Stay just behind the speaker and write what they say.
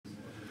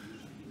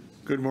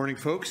Good morning,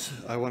 folks.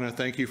 I want to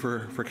thank you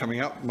for coming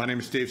out. My name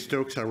is Dave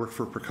Stokes. I work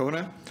for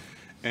Percona,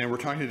 and we're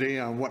talking today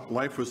on what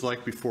life was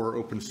like before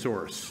open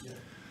source.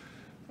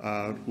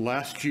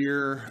 Last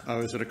year, I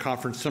was at a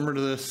conference similar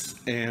to this,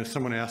 and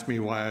someone asked me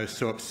why I was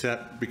so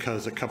upset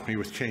because a company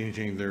was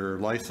changing their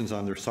license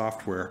on their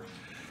software,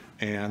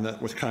 and that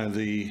was kind of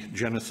the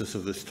genesis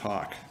of this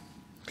talk.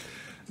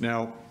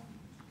 Now,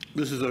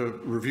 this is a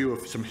review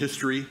of some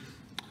history,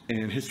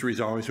 and history is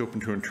always open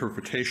to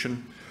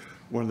interpretation.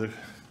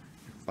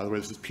 By the way,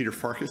 this is Peter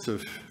Farkas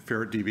of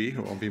FerretDB,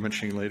 who I'll be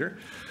mentioning later.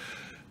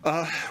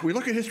 We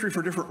look at history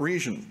for different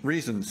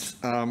reasons.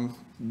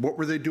 What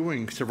were they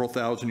doing several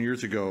thousand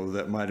years ago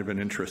that might have been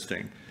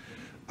interesting?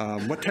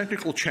 What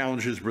technical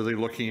challenges were they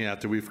looking at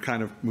that we've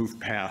kind of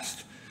moved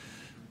past?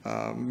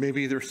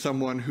 Maybe there's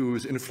someone who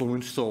was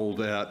influential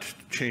that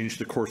changed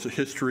the course of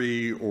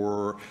history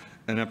or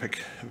an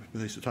epic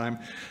piece of time.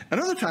 And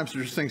other times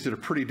there's things that are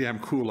pretty damn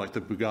cool, like the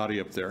Bugatti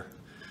up there.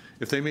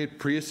 If they made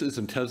Priuses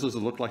and Teslas that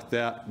looked like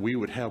that, we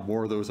would have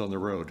more of those on the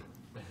road.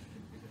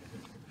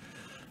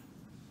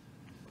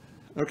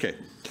 Okay,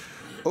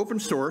 open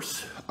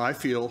source, I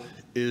feel,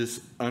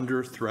 is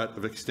under threat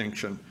of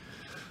extinction.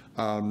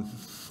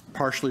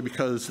 Partially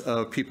because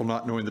of people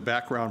not knowing the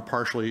background,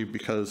 partially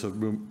because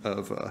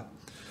of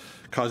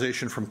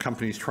causation from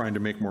companies trying to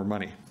make more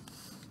money.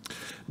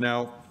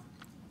 Now,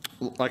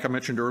 like I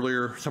mentioned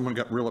earlier, someone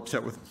got real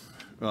upset with,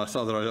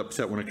 saw that I was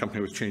upset when a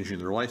company was changing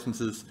their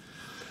licenses.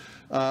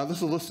 This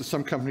is a list of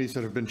some companies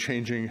that have been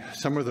changing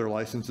some of their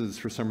licenses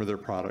for some of their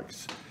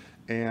products,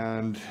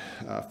 and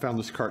found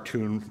this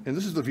cartoon. And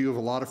this is the view of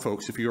a lot of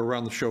folks. If you go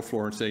around the show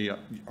floor and say,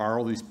 are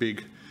all these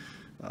big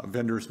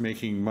vendors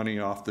making money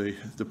off the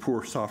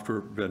poor software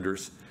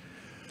vendors?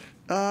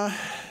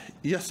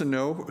 Yes and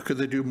no. Could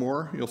they do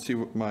more? You'll see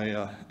what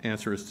my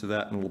answer is to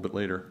that in a little bit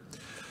later.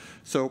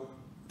 So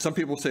some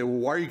people say, well,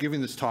 why are you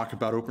giving this talk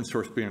about open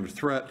source being under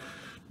threat?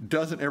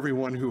 Doesn't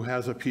everyone who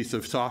has a piece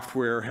of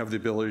software have the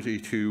ability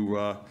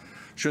to,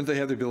 shouldn't they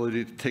have the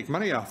ability to take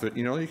money off it?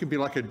 You know, you can be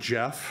like a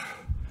Jeff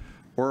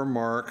or a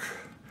Mark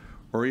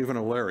or even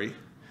a Larry.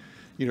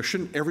 You know,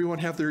 shouldn't everyone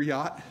have their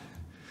yacht?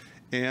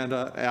 And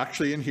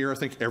actually in here, I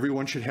think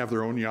everyone should have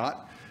their own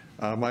yacht.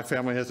 My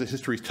family has a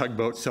history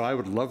tugboat, so I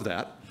would love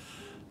that.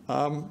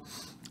 And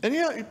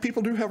yeah,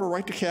 people do have a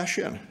right to cash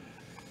in.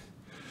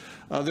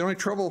 The only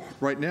trouble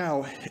right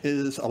now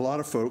is a lot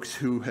of folks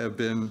who have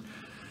been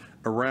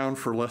around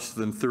for less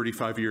than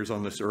 35 years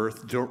on this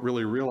earth don't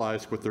really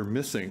realize what they're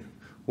missing,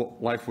 what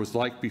life was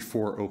like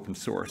before open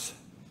source.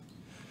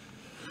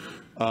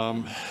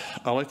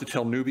 I like to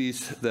tell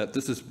newbies that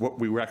this is what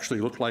we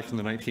actually looked like in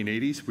the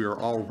 1980s. We were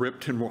all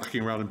ripped and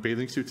walking around in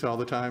bathing suits all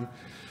the time.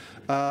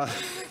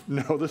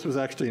 No, this was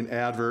actually an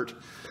advert.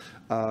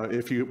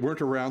 If you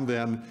weren't around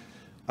then,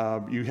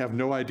 you have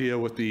no idea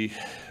what the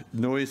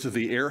noise of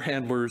the air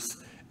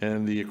handlers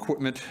and the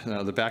equipment,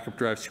 the backup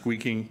drive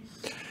squeaking,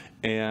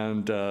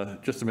 and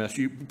just a mess.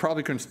 You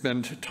probably couldn't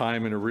spend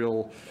time in a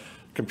real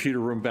computer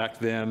room back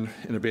then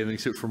in a bathing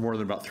suit for more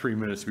than about 3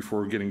 minutes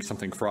before getting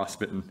something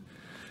frostbitten.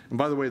 And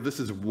by the way, this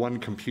is one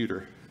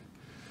computer.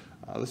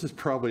 This is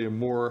probably a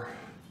more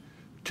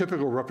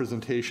typical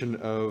representation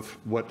of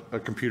what a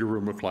computer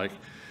room looked like.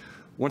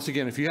 Once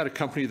again, if you had a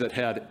company that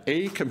had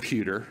a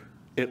computer,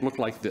 it looked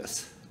like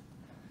this.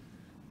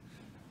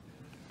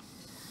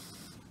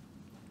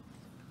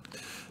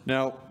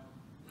 Now,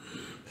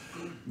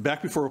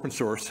 back before open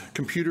source,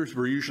 computers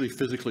were usually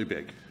physically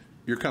big.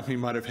 Your company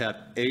might have had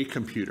a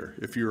computer.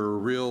 If you're a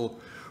real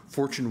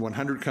Fortune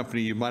 100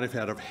 company, you might have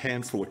had a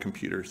handful of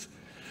computers.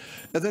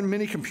 And then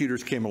mini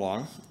computers came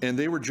along, and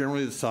they were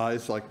generally the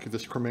size, like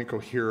this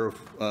Kremenko here, of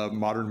a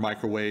modern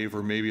microwave,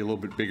 or maybe a little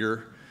bit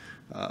bigger,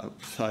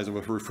 size of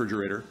a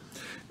refrigerator.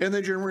 And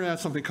they generally had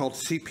something called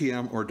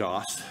CP/M or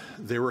DOS.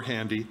 They were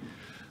handy.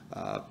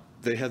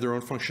 They had their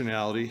own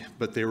functionality,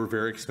 but they were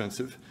very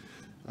expensive.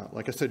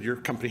 Like I said, your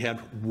company had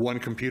one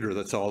computer,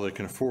 that's all they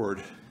can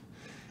afford.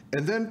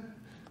 And then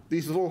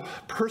these little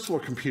personal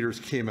computers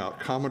came out,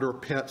 Commodore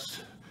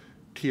PETs,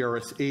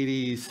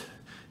 TRS-80s,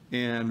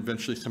 and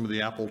eventually some of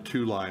the Apple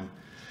II line.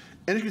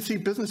 And you can see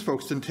business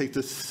folks didn't take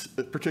this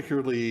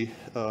particularly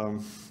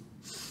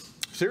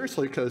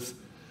seriously because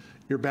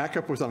your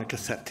backup was on a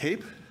cassette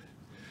tape.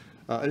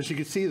 As you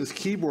can see, this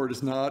keyboard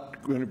is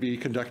not going to be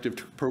conductive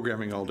to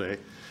programming all day.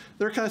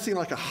 They're kind of seen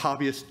like a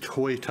hobbyist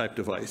toy type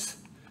device.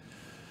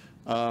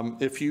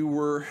 If you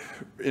were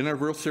in a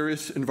real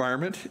serious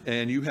environment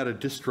and you had a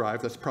disk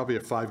drive, that's probably a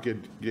 5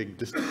 gig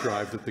disk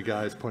drive that the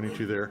guy is pointing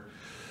to there,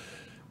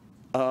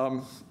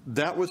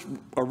 that was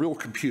a real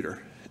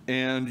computer.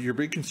 And your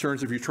big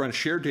concerns if you're trying to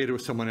share data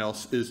with someone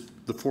else is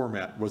the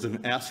format. Was it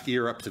an ASCII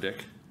or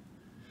heptadic?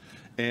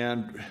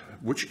 And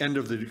which end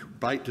of the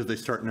byte did they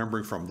start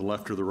numbering from, the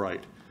left or the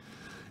right?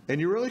 And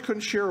you really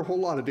couldn't share a whole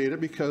lot of data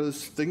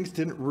because things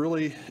didn't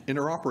really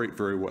interoperate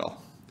very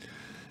well.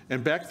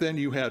 And back then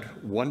you had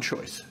one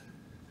choice.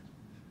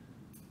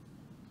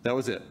 That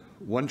was it,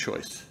 one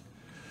choice.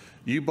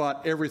 You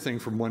bought everything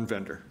from one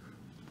vendor.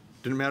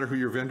 Didn't matter who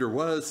your vendor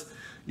was.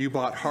 You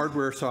bought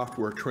hardware,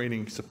 software,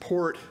 training,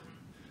 support.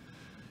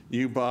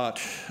 You bought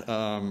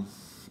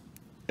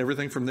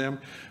everything from them.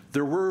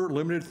 There were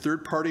limited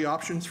third-party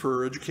options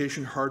for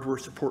education, hardware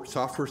support,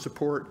 software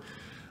support.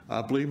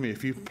 Believe me,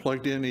 if you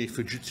plugged in a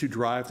Fujitsu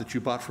drive that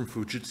you bought from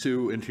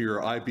Fujitsu into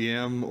your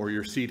IBM or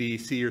your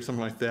CDC or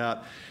something like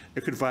that,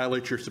 it could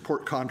violate your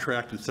support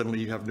contract and suddenly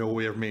you have no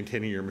way of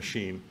maintaining your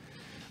machine.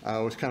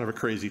 It was kind of a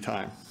crazy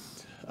time.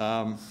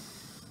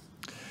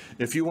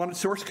 If you wanted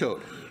source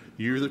code,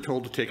 you're either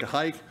told to take a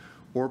hike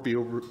or be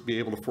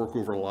able to fork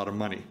over a lot of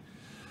money.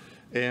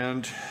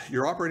 And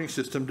your operating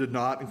system did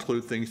not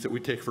include things that we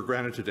take for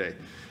granted today.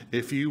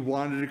 If you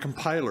wanted a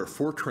compiler,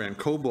 Fortran,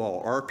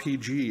 COBOL,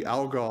 RPG,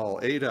 Algol,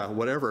 Ada,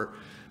 whatever,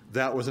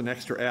 that was an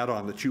extra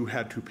add-on that you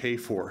had to pay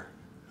for.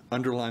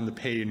 Underline the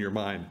pay in your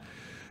mind,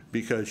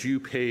 because you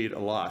paid a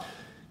lot.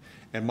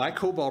 And my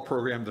COBOL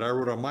program that I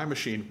wrote on my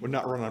machine would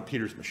not run on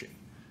Peter's machine,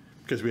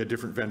 because we had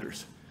different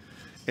vendors.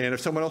 And if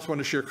someone else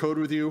wanted to share code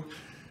with you,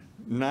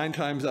 9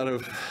 times out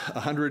of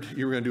 100,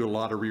 you were going to do a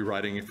lot of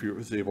rewriting if you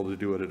was able to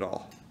do it at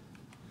all.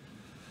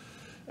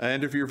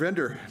 And if your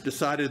vendor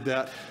decided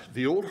that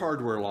the old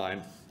hardware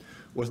line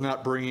was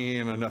not bringing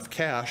in enough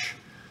cash,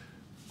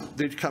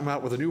 they'd come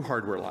out with a new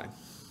hardware line.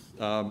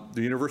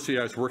 The university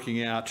I was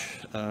working at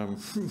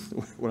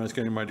when I was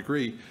getting my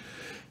degree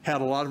had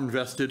a lot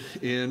invested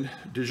in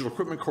Digital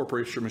Equipment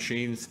Corporation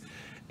machines,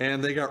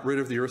 and they got rid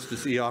of the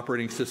Aristus E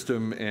operating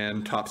system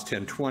and TOPS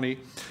 1020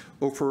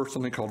 for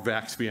something called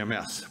VAX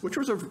VMS, which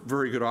was a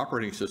very good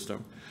operating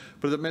system.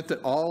 But it meant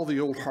that all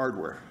the old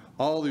hardware,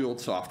 all the old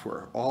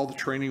software, all the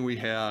training we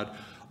had,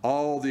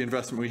 all the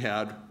investment we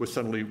had was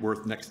suddenly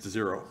worth next to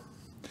zero.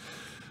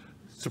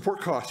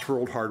 Support costs for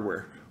old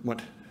hardware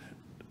went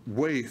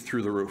way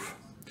through the roof.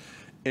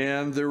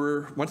 And there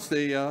were, once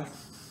they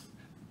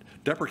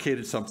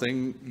deprecated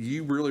something,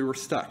 you really were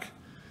stuck.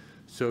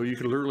 So you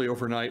could literally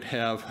overnight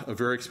have a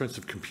very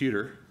expensive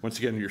computer. Once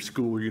again, your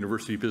school,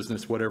 university,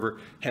 business, whatever,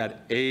 had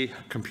a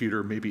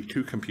computer, maybe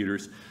 2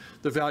 computers.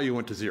 The value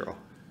went to zero.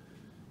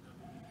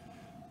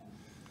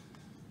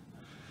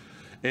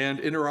 And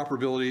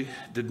interoperability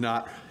did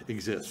not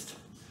exist.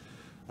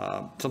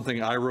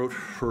 Something I wrote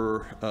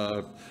for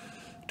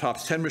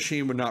TOPS 10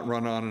 machine would not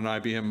run on an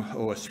IBM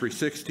OS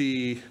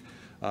 360,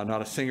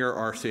 not a Singer,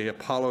 RCA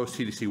Apollo,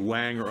 CDC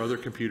Wang, or other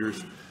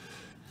computers.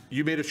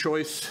 You made a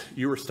choice,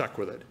 you were stuck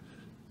with it.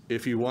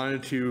 If you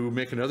wanted to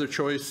make another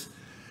choice,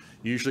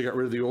 you usually got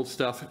rid of the old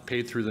stuff,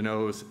 paid through the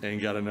nose,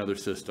 and got another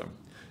system.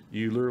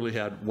 You literally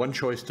had one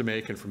choice to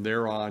make, and from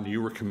there on,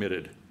 you were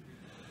committed.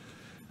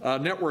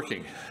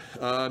 Networking.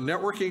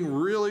 Networking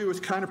really was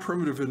kind of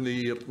primitive in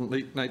the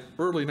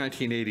early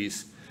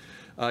 1980s.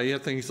 You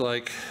had things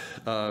like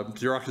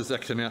Xerox's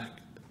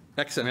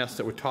XNS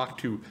that would talk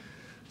to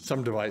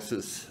some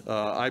devices.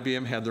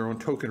 IBM had their own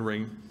token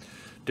ring.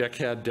 DEC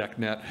had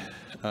DECnet.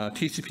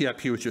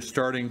 TCP/IP was just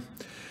starting.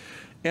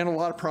 And a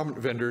lot of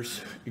prominent vendors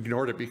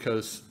ignored it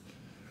because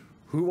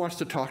who wants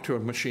to talk to a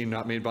machine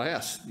not made by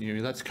us? You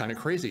know, that's kind of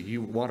crazy.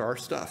 You want our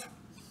stuff.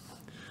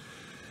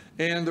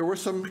 And there were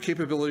some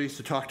capabilities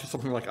to talk to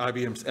something like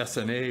IBM's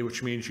SNA,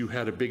 which means you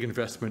had a big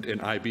investment in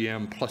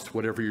IBM plus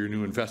whatever your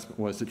new investment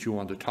was that you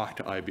wanted to talk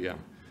to IBM.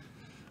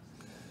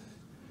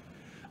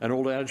 An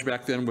old adage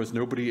back then was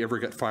nobody ever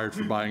got fired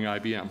for buying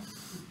IBM.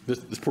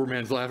 This poor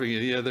man's laughing.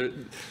 Yeah,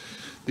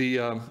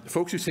 the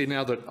folks who say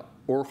now that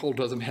Oracle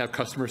doesn't have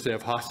customers, they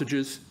have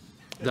hostages,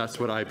 that's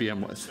what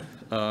IBM was.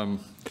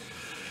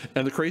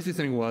 And the crazy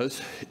thing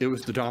was, it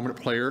was the dominant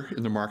player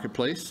in the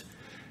marketplace.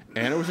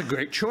 And it was a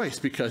great choice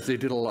because they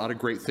did a lot of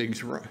great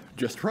things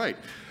just right.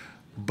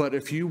 But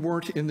if you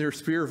weren't in their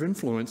sphere of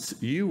influence,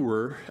 you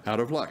were out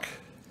of luck.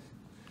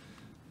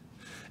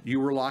 You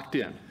were locked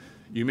in.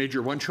 You made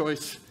your one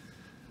choice,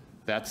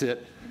 that's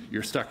it,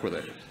 you're stuck with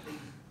it.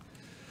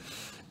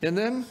 And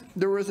then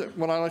there was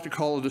what I like to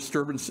call a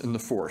disturbance in the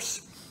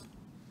force.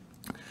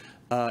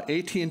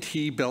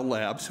 AT&T Bell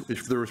Labs,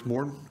 if there was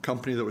one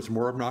company that was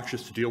more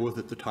obnoxious to deal with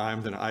at the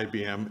time than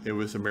IBM, it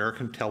was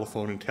American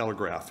Telephone and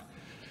Telegraph.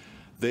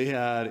 They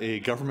had a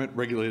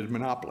government-regulated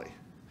monopoly.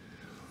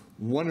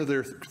 One of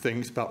their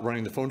things about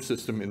running the phone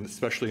system,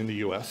 especially in the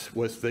US,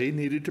 was they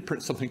needed to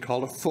print something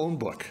called a phone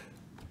book.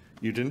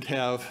 You didn't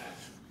have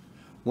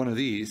one of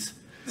these.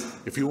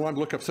 If you wanted to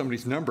look up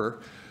somebody's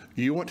number,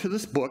 you went to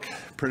this book,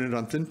 printed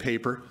on thin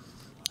paper,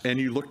 and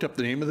you looked up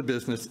the name of the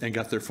business and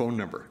got their phone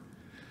number.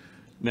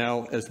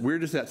 Now, as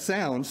weird as that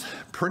sounds,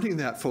 printing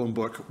that phone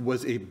book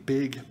was a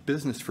big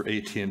business for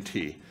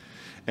AT&T.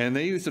 And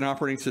they used an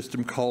operating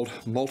system called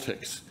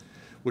Multics,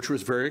 which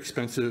was very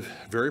expensive,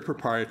 very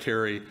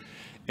proprietary,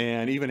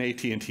 and even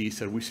AT&T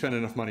said, we spend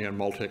enough money on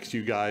Multics,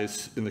 you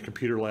guys in the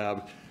computer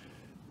lab,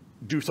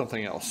 do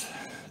something else.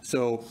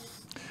 So,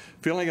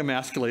 feeling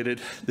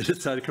emasculated, they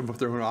decided to come up with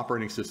their own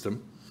operating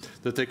system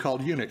that they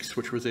called Unix,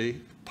 which was a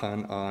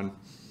pun on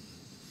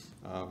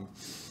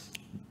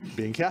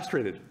being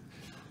castrated.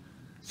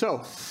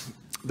 So,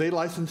 they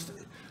licensed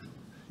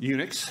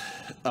Unix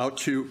out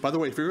to, by the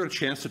way, if you ever get a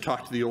chance to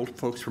talk to the old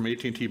folks from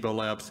AT&T Bell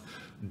Labs,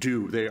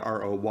 they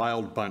are a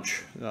wild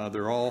bunch.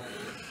 They're all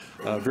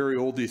very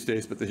old these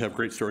days, but they have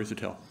great stories to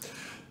tell.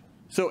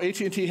 So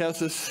AT&T has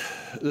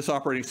this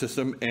operating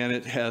system, and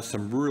it has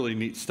some really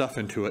neat stuff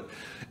into it,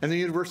 and the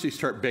universities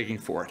start begging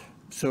for it.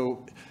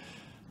 So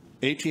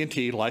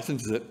AT&T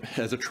licenses it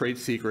as a trade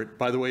secret.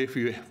 By the way, if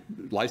you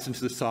license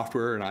this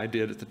software, and I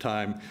did at the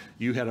time,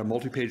 you had a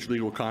multi-page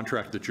legal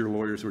contract that your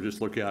lawyers would just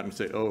look at and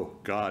say, oh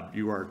God,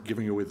 you are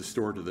giving away the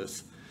store to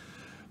this.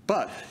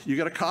 But you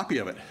got a copy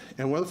of it.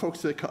 And one of the folks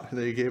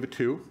they gave it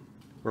to,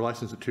 or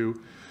licensed it to,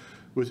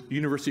 was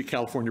University of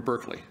California,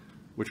 Berkeley,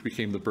 which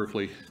became the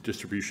Berkeley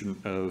distribution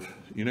of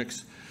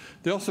Unix.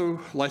 They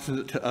also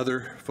licensed it to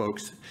other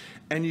folks,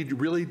 and you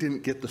really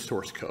didn't get the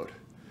source code.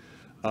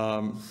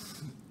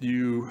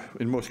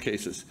 In most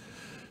cases.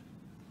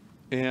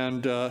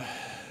 And it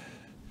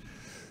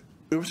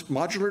was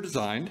modular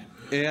designed,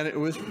 and it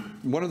was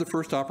one of the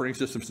first operating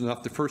systems,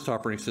 not the first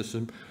operating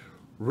system,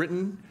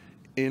 written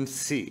in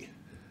C,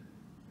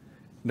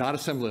 not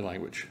assembly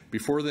language.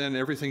 Before then,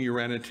 everything you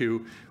ran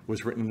into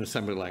was written in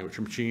assembly language,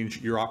 which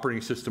means your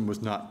operating system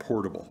was not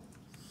portable.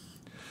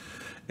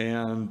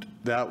 And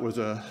that was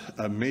a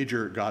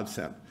major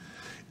godsend.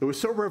 It was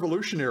so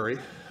revolutionary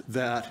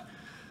that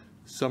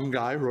some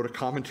guy wrote a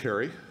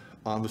commentary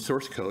on the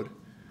source code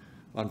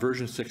on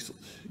version 6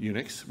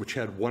 Unix, which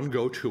had one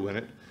go-to in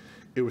it.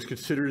 It was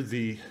considered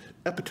the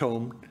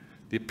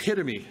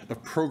epitome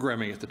of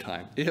programming at the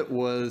time. It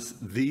was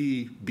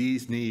the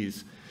bee's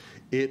knees.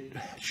 It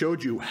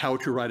showed you how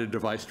to write a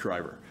device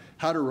driver,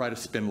 how to write a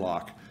spin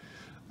lock.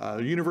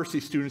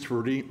 University students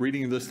were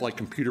reading this like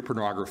computer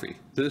pornography.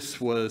 This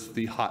was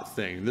the hot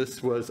thing.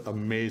 This was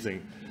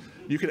amazing.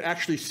 You could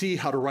actually see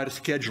how to write a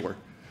scheduler,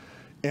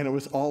 and it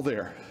was all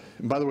there.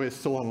 And by the way, it's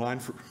still online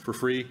for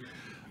free.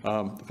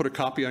 Put a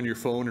copy on your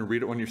phone and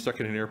read it when you're stuck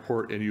in an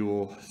airport, and you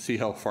will see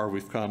how far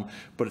we've come,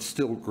 but it's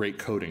still great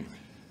coding.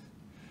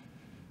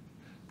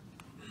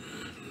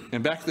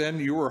 And back then,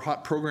 you were a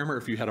hot programmer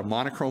if you had a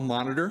monochrome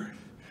monitor,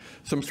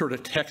 some sort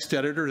of text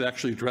editor that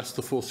actually addressed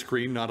the full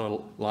screen, not a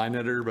line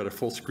editor, but a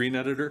full screen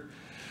editor,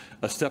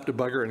 a step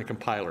debugger, and a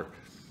compiler.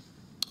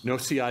 No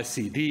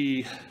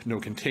CI/CD, no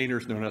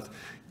containers, no nothing.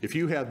 If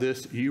you had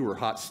this, you were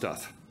hot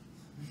stuff.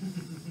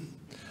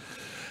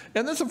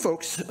 And then some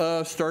folks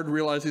started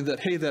realizing that,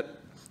 hey, that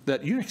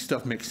Unix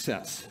stuff makes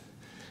sense.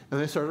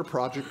 And they started a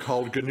project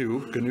called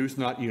GNU. GNU's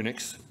not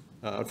Unix.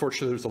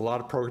 Unfortunately, there's a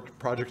lot of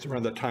projects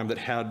around that time that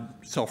had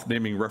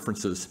self-naming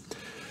references.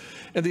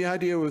 And the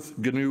idea with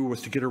GNU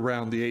was to get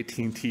around the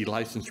AT&T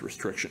license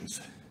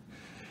restrictions.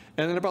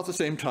 And then about the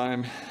same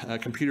time,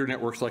 computer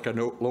networks like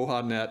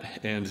AlohaNet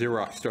and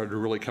Xerox started to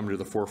really come to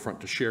the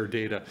forefront to share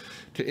data,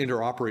 to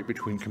interoperate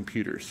between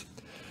computers.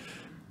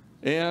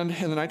 And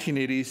in the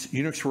 1980s,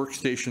 Unix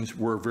workstations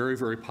were very,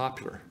 very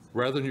popular.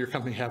 Rather than your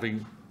company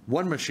having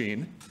one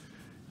machine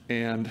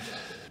and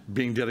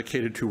being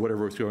dedicated to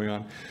whatever was going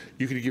on,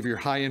 you could give your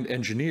high-end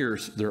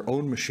engineers their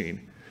own machine.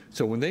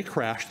 So when they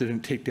crashed, they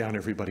didn't take down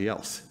everybody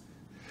else.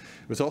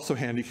 It was also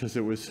handy because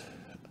it was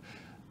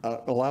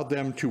allowed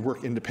them to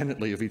work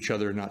independently of each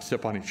other, not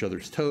step on each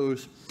other's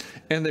toes,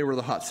 and they were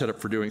the hot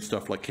setup for doing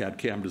stuff like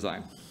CAD/CAM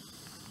design.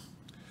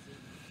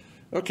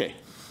 Okay,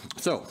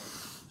 so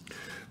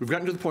we've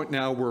gotten to the point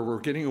now where we're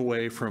getting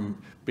away from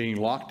being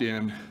locked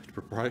in to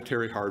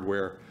proprietary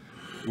hardware.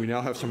 We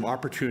now have some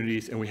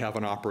opportunities, and we have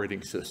an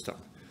operating system.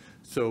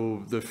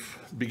 So the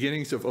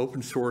beginnings of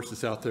open source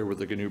is out there with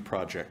the GNU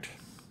project.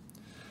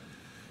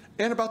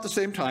 And about the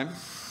same time,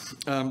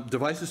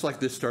 devices like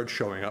this started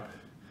showing up.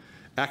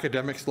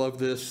 Academics loved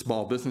this,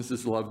 small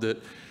businesses loved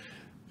it,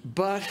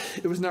 but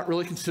it was not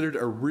really considered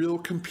a real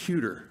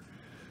computer.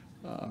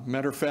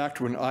 Matter of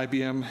fact, when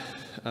IBM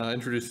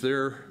introduced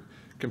their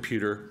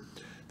computer,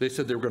 they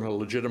said they were going to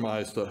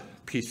legitimize the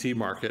PC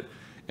market,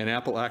 and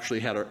Apple actually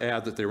had an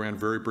ad that they ran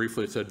very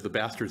briefly that said, "The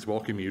bastards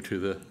welcome you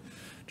to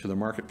the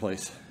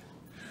marketplace."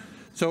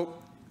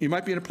 So you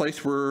might be in a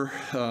place where,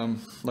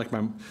 like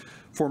my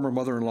former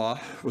mother-in-law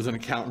was an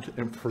accountant,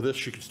 and for this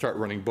she could start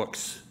running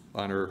books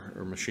on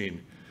her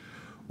machine.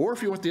 Or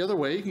if you went the other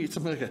way, you can get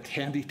something like a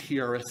Tandy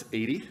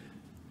TRS-80.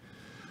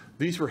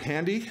 These were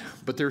handy,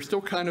 but they're still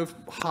kind of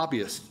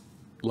hobbyist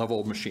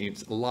level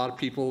machines. A lot of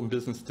people in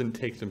business didn't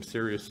take them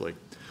seriously.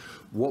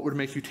 What would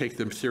make you take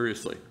them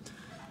seriously?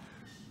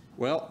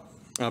 Well,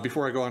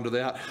 before I go on to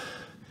that,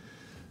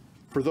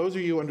 for those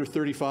of you under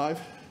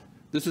 35,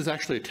 this is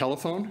actually a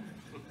telephone.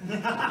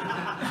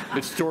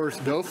 It stores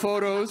no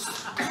photos,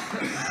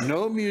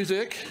 no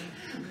music.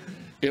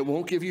 It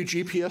won't give you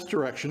GPS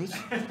directions.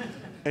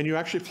 And you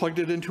actually plugged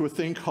it into a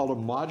thing called a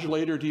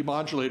modulator,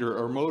 demodulator,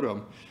 or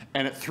modem.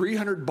 And at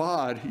 300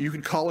 baud, you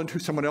could call into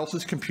someone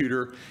else's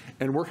computer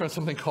and work on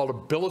something called a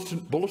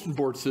bulletin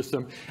board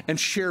system and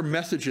share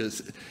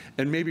messages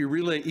and maybe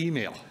relay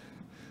email.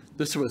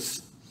 This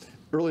was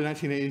early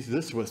 1980s.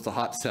 This was the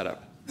hot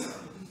setup.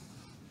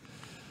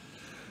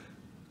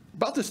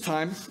 About this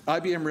time,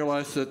 IBM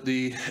realized that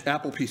the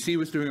Apple PC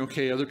was doing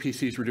okay, other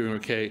PCs were doing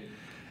okay,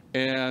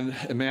 and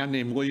a man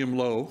named William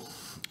Lowe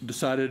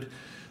decided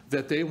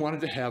that they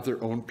wanted to have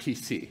their own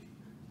PC.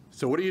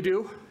 So what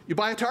do? You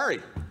buy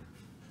Atari,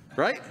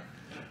 right?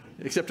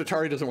 Except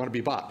Atari doesn't want to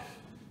be bought.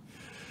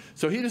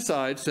 So he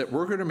decides that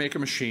we're going to make a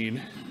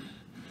machine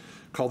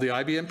called the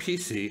IBM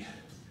PC,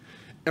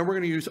 and we're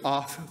going to use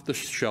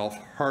off-the-shelf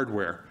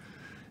hardware.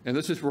 And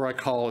this is where I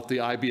call it the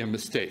IBM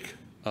mistake.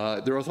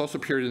 There was also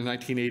a period in the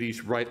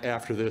 1980s right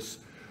after this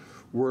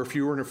where if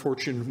you were in a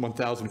Fortune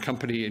 1000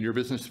 company and your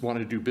business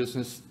wanted to do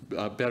business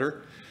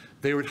better,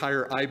 they would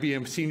hire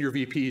IBM senior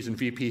VPs and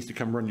VPs to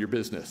come run your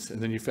business.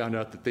 And then you found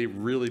out that they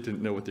really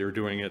didn't know what they were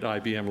doing at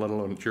IBM, let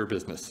alone at your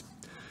business.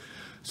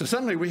 So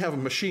suddenly we have a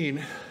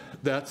machine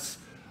that's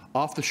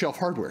off-the-shelf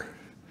hardware.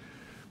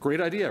 Great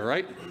idea,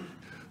 right?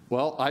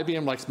 Well,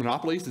 IBM likes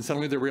monopolies, and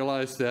suddenly they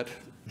realize that,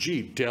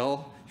 gee,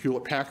 Dell,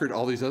 Hewlett-Packard,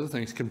 all these other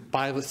things can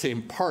buy the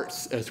same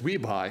parts as we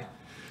buy,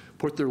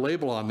 put their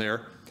label on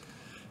there,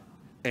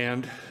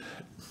 and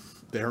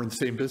they're in the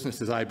same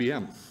business as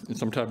IBM, and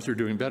sometimes they're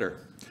doing better.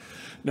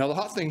 Now, the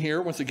hot thing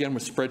here, once again,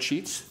 was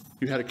spreadsheets.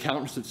 You had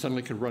accountants that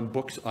suddenly could run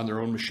books on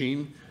their own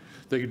machine.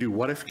 They could do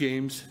what-if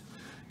games.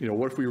 You know,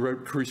 what if we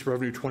increase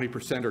revenue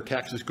 20% or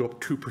taxes go up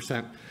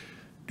 2%?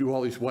 Do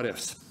all these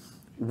what-ifs.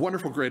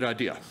 Wonderful, great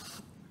idea.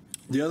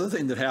 The other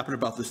thing that happened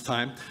about this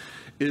time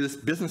is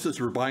businesses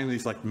were buying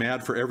these like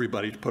mad for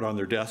everybody to put on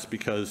their desk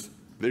because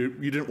you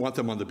didn't want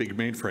them on the big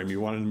mainframe. You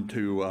wanted them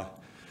to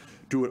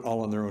do it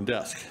all on their own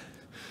desk.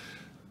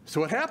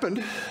 So what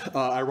happened,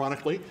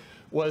 ironically,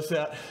 was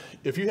that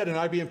if you had an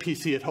IBM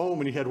PC at home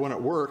and you had one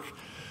at work,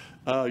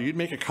 you'd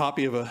make a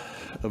copy of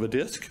a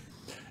disk,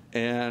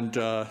 and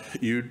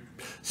you'd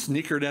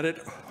sneaker net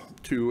it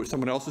to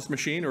someone else's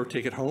machine or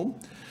take it home.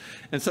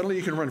 And suddenly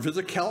you can run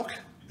VisiCalc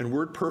and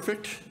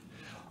WordPerfect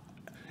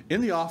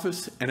in the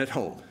office and at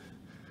home.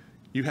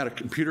 You had a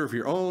computer of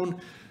your own,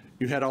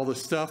 you had all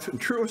this stuff, and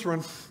true, it was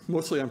run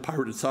mostly on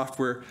pirated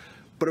software,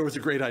 but it was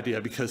a great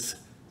idea because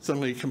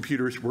suddenly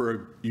computers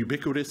were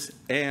ubiquitous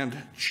and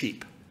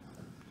cheap.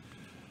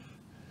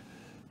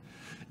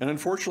 And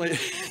unfortunately,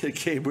 it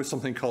came with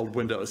something called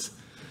Windows.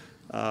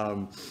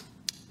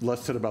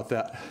 Less said about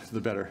that, the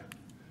better.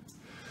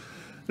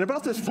 And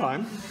about this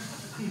time,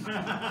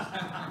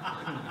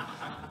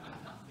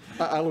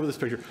 I love this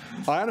picture.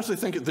 I honestly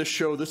think at this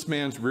show, this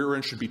man's rear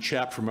end should be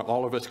chapped from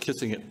all of us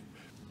kissing it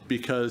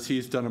because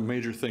he's done a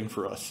major thing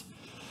for us.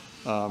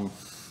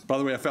 By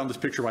the way, I found this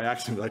picture by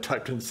accident. I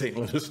typed in St.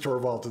 Linus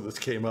Torvalds and this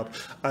came up.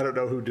 I don't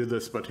know who did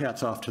this, but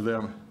hats off to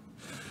them.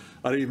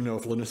 I don't even know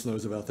if Linus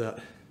knows about that.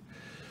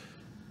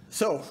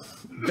 So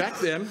back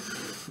then,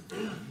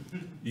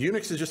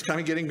 Unix is just kind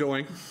of getting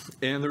going,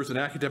 and there was an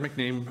academic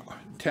named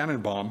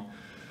Tannenbaum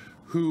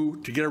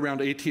who, to get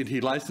around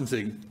AT&T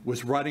licensing,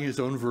 was writing his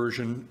own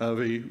version of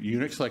a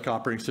Unix-like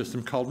operating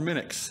system called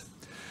Minix.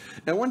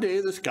 And one day,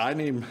 this guy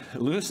named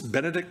Linus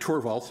Benedict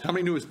Torvalds, how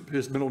many knew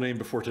his middle name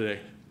before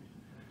today?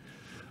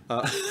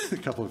 A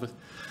couple of us.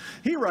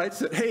 He writes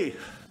that, hey,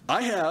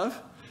 I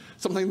have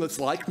something that's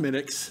like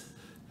Minix.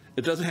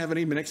 It doesn't have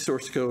any Minix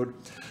source code.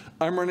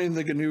 I'm running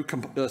the GNU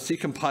C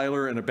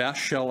compiler and a bash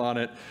shell on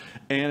it,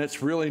 and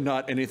it's really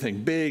not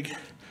anything big.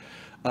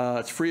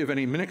 It's free of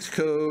any Minix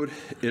code.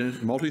 It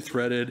is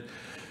multi-threaded.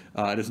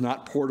 It is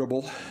not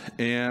portable,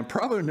 and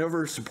probably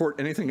never support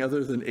anything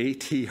other than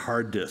AT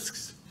hard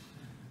disks.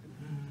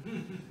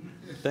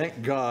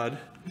 Thank God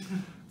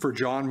for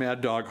John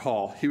Mad Dog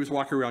Hall. He was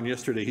walking around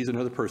yesterday. He's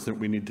another person that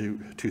we need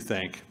to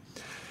thank.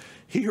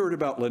 He heard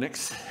about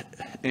Linux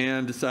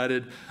and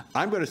decided,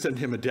 I'm going to send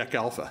him a DEC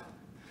Alpha.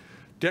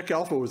 DEC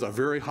Alpha was a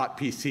very hot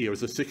PC. It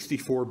was a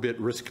 64-bit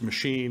RISC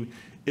machine.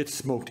 It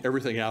smoked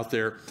everything out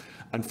there.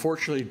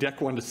 Unfortunately,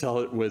 DEC wanted to sell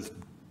it with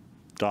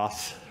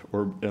DOS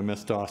or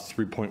MS-DOS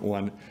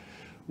 3.1,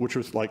 which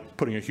was like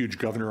putting a huge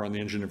governor on the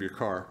engine of your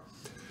car.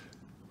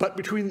 But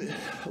between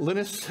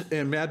Linus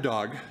and Mad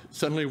Dog,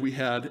 suddenly we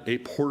had a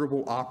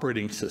portable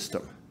operating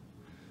system.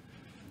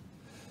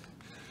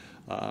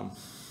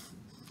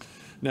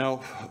 Now,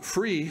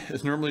 free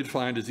is normally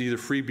defined as either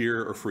free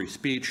beer or free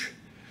speech.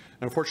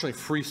 Unfortunately,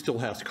 free still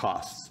has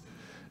costs.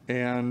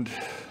 And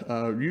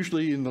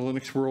usually in the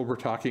Linux world, we're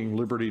talking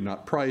liberty,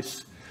 not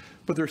price.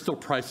 But there's still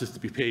prices to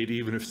be paid,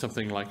 even if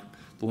something like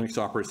the Linux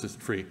operating system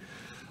is free.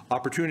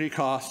 Opportunity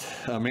cost,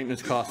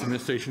 maintenance cost,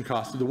 administration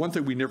cost. The one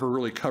thing we never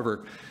really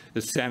cover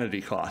is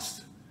sanity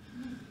costs.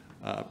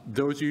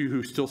 Those of you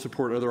who still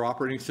support other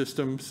operating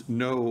systems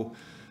know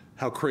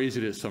how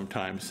crazy it is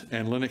sometimes.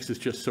 And Linux is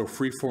just so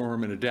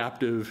freeform and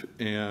adaptive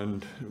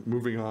and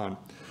moving on.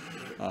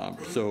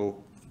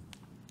 So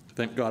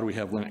thank God we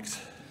have Linux.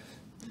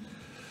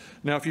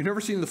 Now, if you've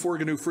never seen the Four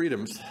GNU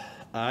Freedoms,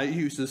 I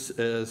use this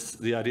as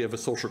the idea of a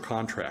social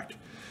contract.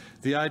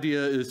 The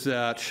idea is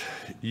that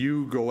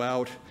you go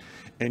out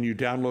and you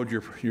download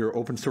your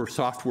open source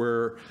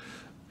software,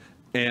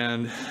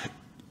 and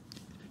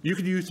you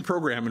can use the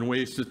program in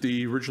ways that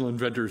the original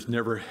inventors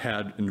never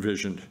had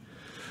envisioned.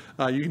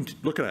 You can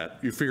look at it,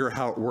 you figure out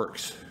how it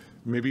works.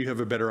 Maybe you have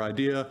a better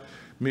idea,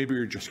 maybe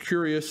you're just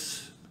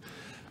curious,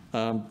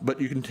 but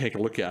you can take a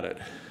look at it.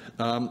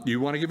 You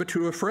want to give it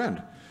to a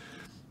friend.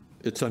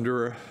 It's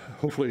under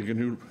hopefully a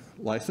GNU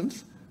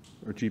license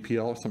or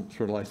GPL or some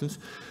sort of license,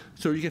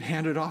 so you can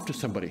hand it off to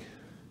somebody.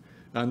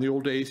 In the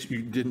old days,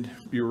 you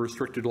were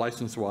restricted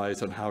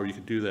license-wise on how you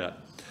could do that.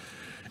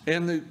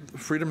 And the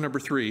freedom number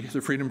 3,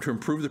 the freedom to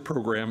improve the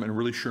program and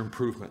release your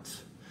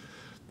improvements.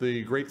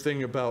 The great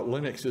thing about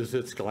Linux is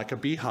it's like a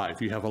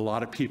beehive. You have a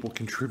lot of people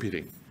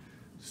contributing,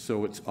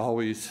 so it's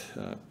always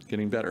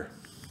getting better.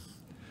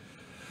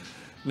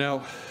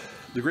 Now,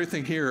 the great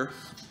thing here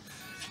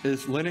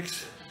is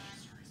Linux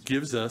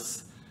gives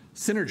us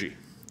synergy.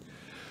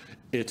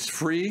 It's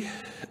free,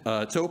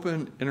 it's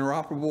open,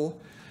 interoperable,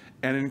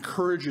 and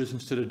encourages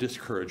instead of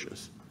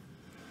discourages.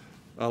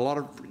 A lot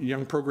of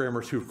young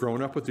programmers who've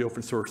grown up with the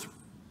open source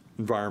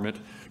environment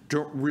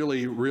don't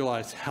really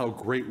realize how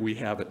great we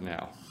have it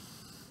now.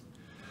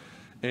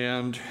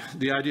 And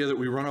the idea that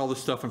we run all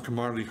this stuff on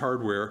commodity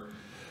hardware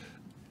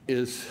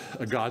is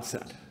a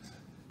godsend.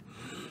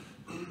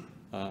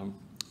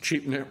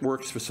 Cheap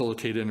networks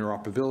facilitate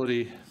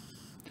interoperability,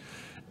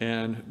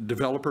 and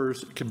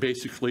developers can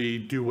basically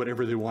do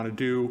whatever they want to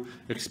do,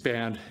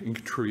 expand, and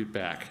contribute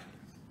back.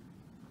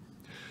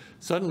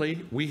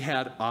 Suddenly, we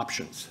had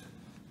options.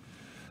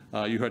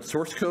 You had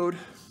source code,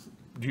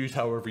 use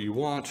however you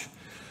want.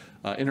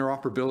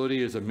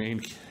 Interoperability is a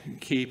main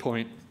key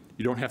point.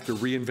 You don't have to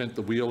reinvent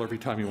the wheel every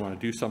time you want to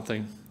do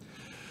something.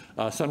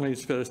 Suddenly,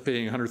 instead of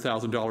paying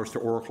 $100,000 to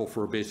Oracle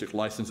for a basic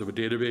license of a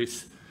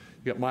database,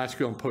 you got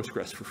MySQL and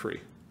Postgres for free.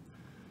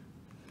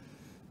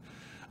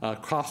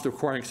 Cost of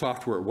acquiring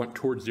software went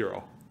towards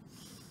 0.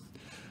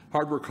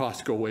 Hardware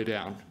costs go way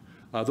down.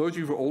 Those of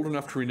you who are old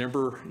enough to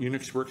remember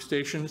Unix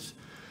workstations,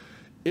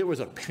 it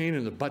was a pain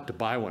in the butt to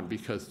buy one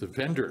because the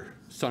vendor,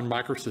 Sun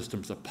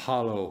Microsystems,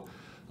 Apollo,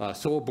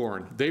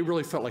 Soulborn, they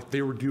really felt like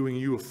they were doing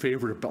you a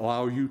favor to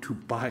allow you to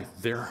buy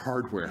their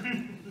hardware.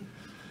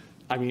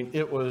 I mean,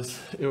 it was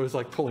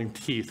like pulling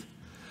teeth.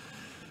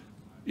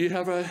 You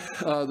have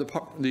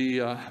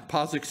the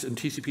POSIX and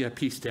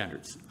TCP/IP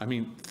standards. I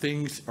mean,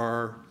 things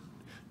are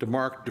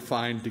demarked,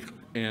 defined,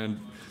 and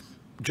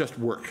just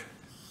work.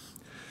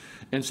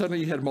 And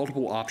suddenly you had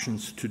multiple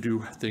options to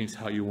do things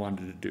how you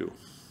wanted to do.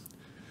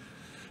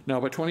 Now,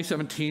 by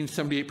 2017,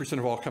 78%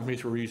 of all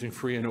companies were using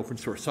free and open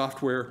source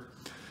software.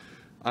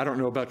 I don't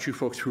know about you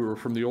folks who are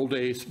from the old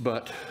days,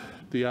 but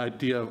the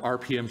idea of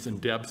RPMs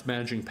and DEBs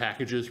managing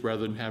packages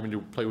rather than having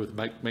to play with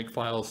make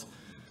files,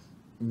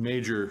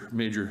 major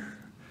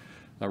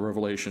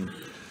revelation.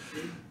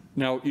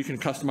 Now, you can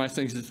customize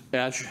things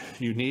as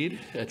you need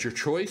at your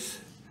choice,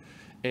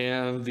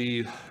 and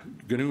the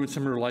GNU and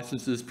similar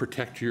licenses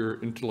protect your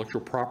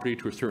intellectual property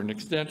to a certain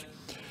extent.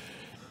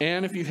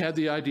 And if you had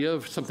the idea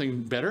of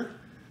something better,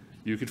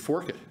 you could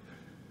fork it.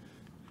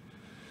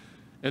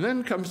 And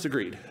then comes the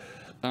greed.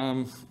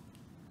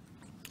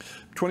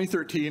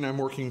 2013, I'm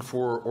working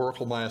for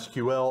Oracle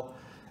MySQL,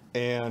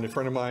 and a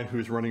friend of mine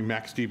who's running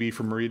MaxDB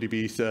from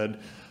MariaDB said,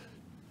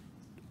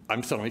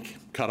 I'm suddenly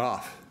cut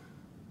off.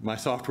 My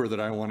software that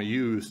I want to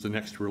use, the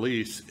next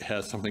release,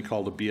 has something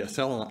called a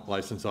BSL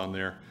license on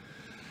there.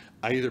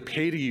 I either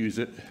pay to use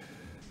it,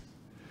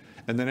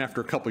 and then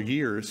after a couple of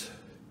years,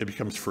 it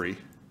becomes free.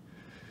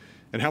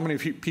 And how many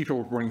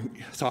people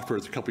running software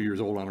that's a couple of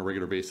years old on a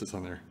regular basis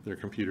on their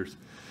computers?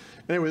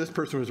 Anyway, this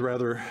person was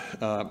rather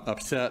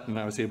upset, and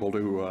I was able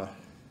to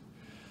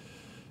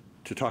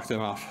talk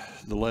them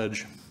off the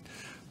ledge.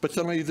 But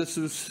suddenly, this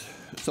is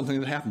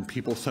something that happened.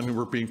 People suddenly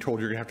were being told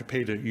you're going to have to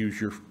pay to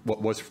use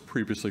what was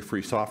previously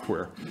free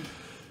software.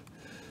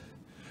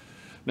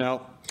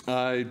 Now,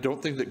 I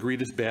don't think that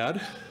greed is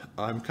bad.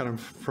 I'm kind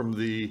of from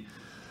the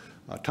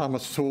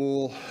Thomas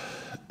Sowell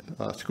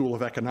School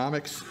of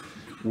Economics,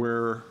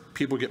 where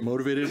people get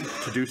motivated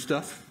to do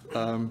stuff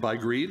by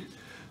greed.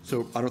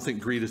 So I don't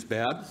think greed is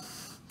bad.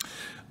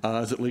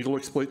 Is it legal to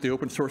exploit the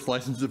open source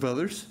licenses of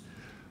others?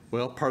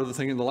 Well, part of the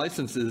thing in the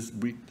license is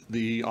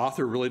the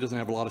author really doesn't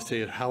have a lot to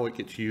say at how it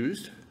gets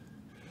used.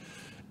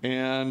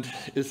 And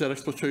is that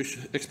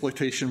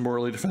exploitation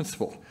morally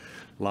defensible?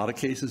 A lot of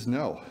cases,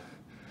 no.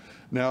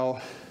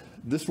 Now,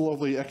 this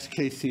lovely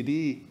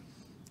XKCD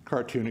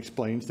cartoon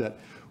explains that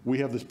we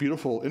have this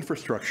beautiful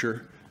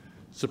infrastructure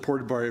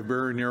supported by a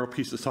very narrow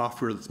piece of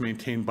software that's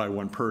maintained by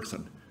one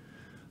person.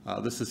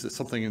 This is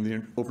something in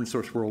the open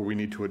source world we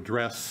need to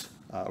address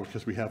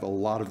because we have a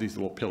lot of these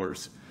little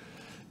pillars.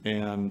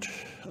 And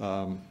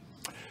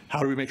how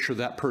do we make sure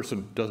that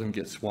person doesn't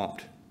get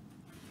swamped?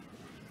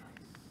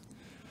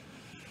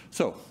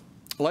 So,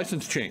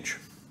 license change.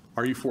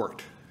 Are you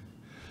forked?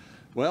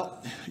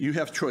 Well, you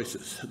have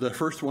choices. The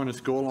first one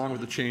is go along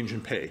with the change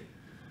and pay.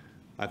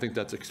 I think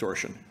that's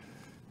extortion.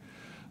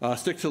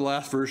 Stick to the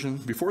last version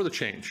before the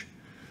change.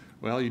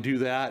 Well, you do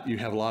that, you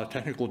have a lot of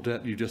technical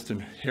debt you just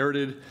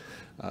inherited.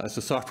 As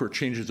the software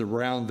changes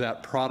around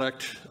that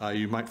product,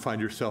 you might find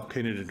yourself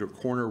painted into a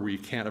corner where you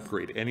can't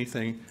upgrade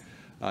anything.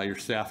 Your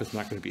staff is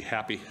not going to be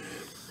happy.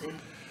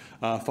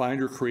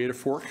 Find or create a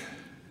fork,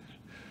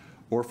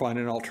 or find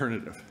an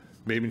alternative.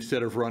 Maybe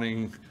instead of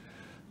running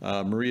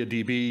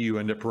MariaDB, you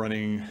end up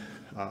running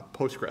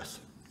Postgres.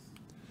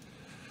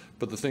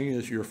 But the thing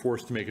is, you're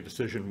forced to make a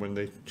decision when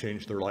they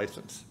change their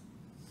license.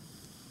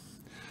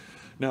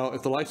 Now,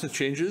 if the license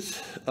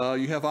changes,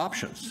 you have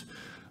options.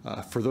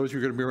 For those who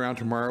are going to be around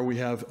tomorrow, we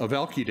have a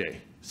Valkey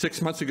Day.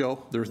 6 months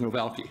ago, there was no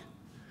Valkey.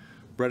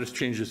 Redis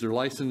changes their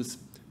license.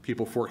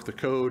 People fork the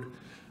code.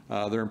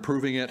 They're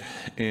improving it,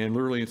 and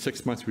literally in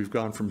 6 months, we've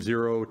gone from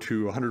 0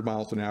 to 100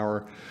 miles an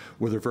hour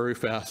with a very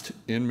fast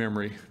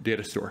in-memory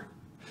data store.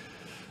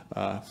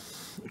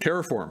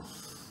 Terraform.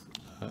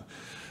 A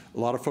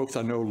lot of folks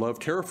I know love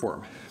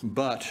Terraform,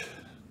 but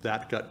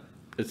that got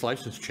its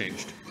license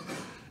changed,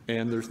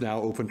 and there's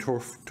now Open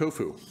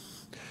Tofu.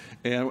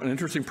 And an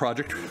interesting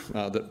project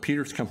that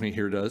Peter's company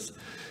here does,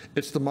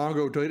 it's the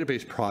Mongo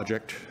database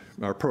project,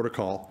 or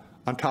protocol,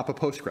 on top of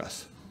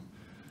Postgres.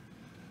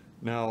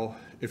 Now,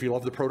 if you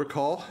love the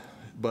protocol,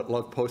 but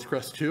love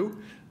Postgres too,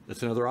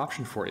 that's another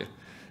option for you.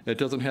 It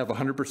doesn't have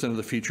 100% of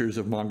the features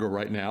of Mongo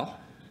right now.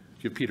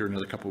 Give Peter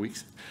another couple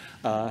weeks.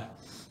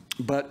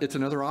 But it's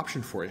another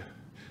option for you.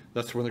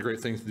 That's one of the great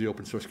things of the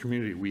open source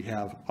community. We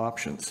have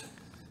options.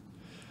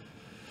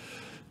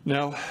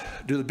 Now,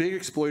 do the big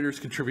exploiters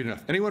contribute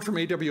enough? Anyone from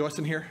AWS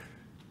in here?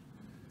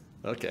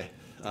 Okay,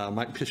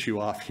 might piss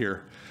you off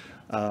here.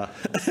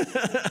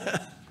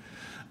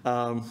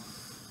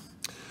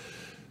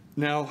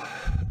 Now,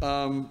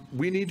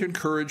 we need to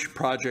encourage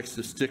projects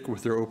to stick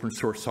with their open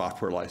source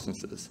software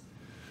licenses.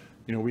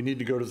 You know, we need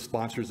to go to the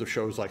sponsors of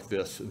shows like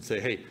this and say,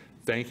 hey,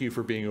 thank you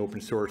for being open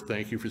source.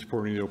 Thank you for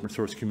supporting the open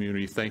source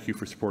community. Thank you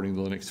for supporting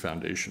the Linux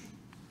Foundation.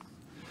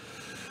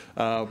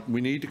 We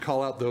need to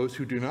call out those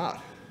who do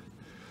not.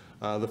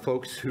 The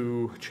folks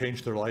who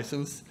change their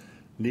license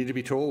need to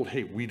be told,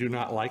 hey, we do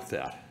not like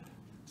that.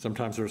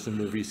 Sometimes there's some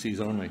VCs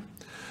only.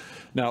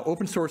 Now,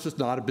 open source is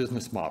not a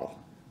business model.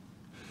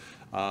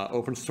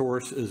 Open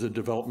source is a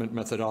development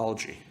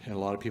methodology, and a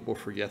lot of people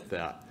forget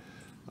that.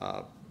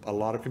 A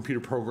lot of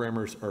computer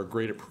programmers are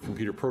great at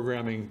computer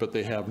programming, but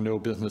they have no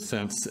business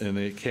sense, and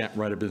they can't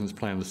write a business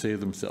plan to save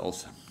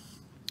themselves.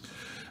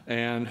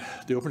 And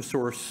the open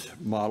source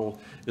model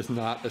is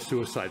not a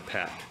suicide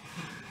pact.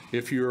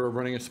 If you're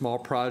running a small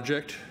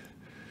project,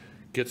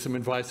 get some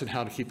advice on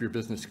how to keep your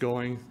business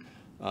going.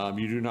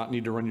 You do not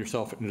need to run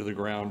yourself into the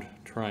ground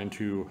trying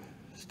to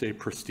stay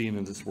pristine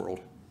in this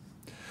world.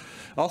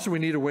 Also, we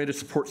need a way to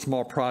support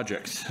small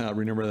projects.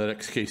 Remember that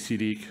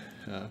XKCD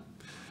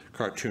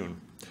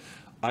cartoon.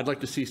 I'd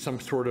like to see some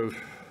sort of,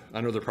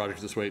 I know their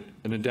projects this way,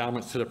 an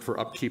endowment set up for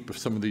upkeep of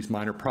some of these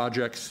minor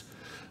projects,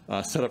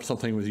 set up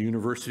something with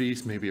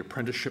universities, maybe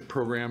apprenticeship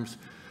programs,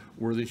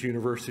 where these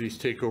universities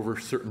take over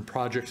certain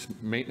projects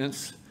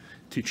maintenance,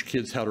 teach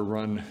kids how to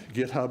run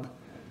GitHub,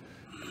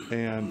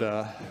 and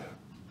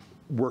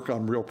work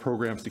on real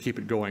programs to keep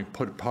it going,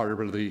 put it part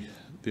of the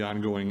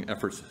ongoing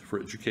efforts for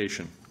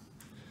education.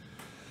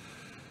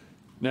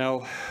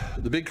 Now,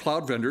 the big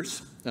cloud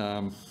vendors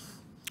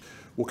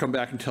will come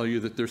back and tell you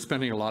that they're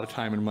spending a lot of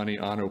time and money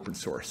on open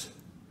source.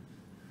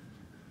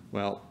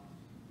 Well,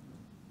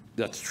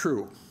 that's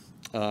true.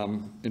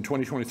 In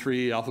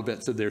 2023,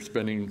 Alphabet said they're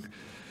spending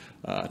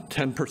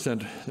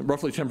 10%,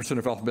 roughly 10%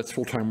 of Alphabet's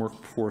full-time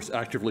workforce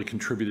actively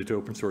contributed to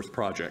open source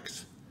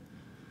projects.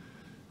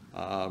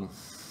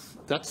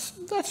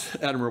 That's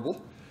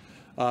admirable.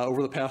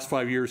 Over the past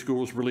 5 years,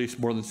 Google's released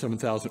more than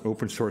 7,000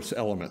 open source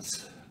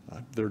elements.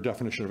 Their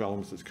definition of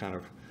elements is kind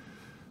of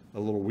a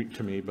little weak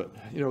to me, but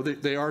you know,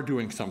 they are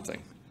doing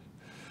something.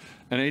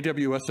 And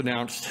AWS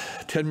announced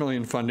 $10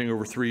 million funding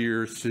over 3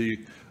 years to the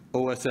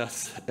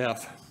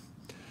OSSF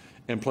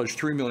and pledged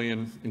 $3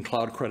 million in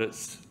cloud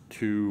credits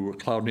to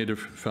Cloud Native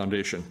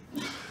Foundation.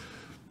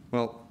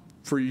 Well,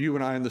 for you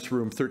and I in this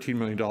room, $13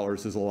 million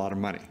is a lot of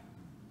money.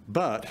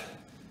 But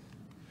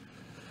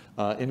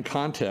in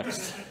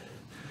context,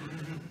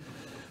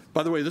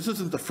 by the way, this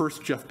isn't the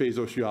first Jeff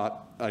Bezos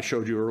yacht I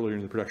showed you earlier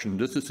in the production.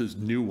 This is his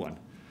new one.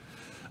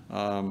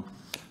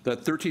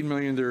 That $13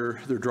 million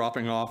they're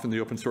dropping off in the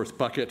open source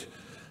bucket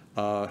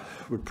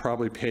would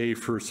probably pay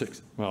for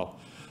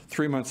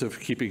 3 months of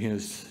keeping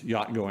his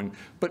yacht going.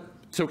 But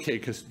it's okay,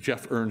 because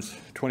Jeff earns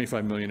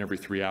 $25 million every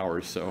 3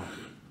 hours, so.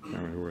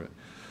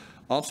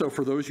 Also,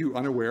 for those of you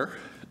unaware,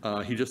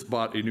 he just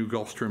bought a new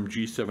Gulfstream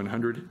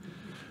G700,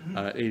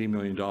 $80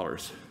 million.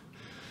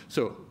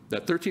 So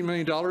that $13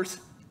 million,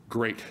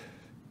 great.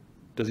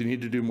 Does he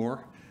need to do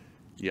more?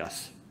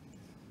 Yes.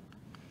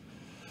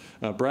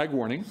 Brag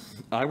warning,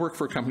 I work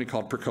for a company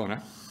called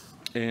Percona,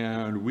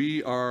 and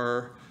we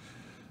are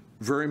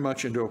very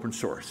much into open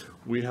source.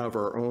 We have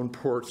our own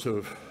ports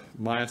of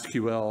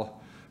MySQL,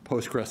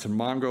 Postgres, and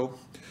Mongo,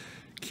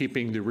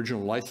 keeping the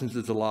original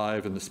licenses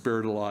alive and the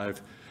spirit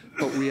alive,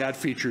 but we add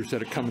features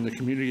that come in the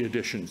community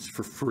editions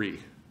for free.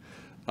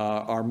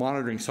 Our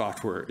monitoring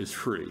software is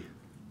free.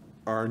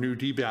 Our new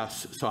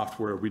DBAS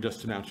software we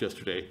just announced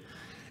yesterday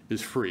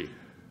is free.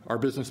 Our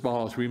business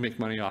model is we make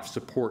money off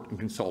support and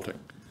consulting.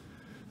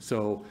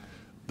 So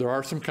there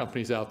are some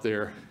companies out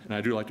there, and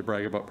I do like to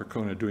brag about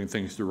Percona doing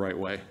things the right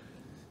way.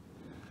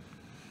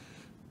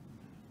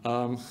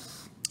 I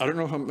don't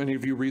know how many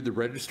of you read the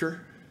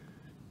Register.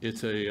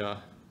 It's an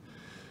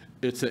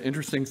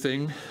interesting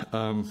thing.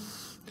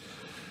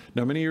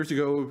 Now, many years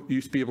ago, you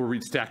used to be able to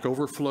read Stack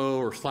Overflow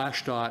or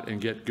Slashdot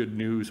and get good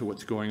news of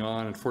what's going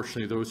on.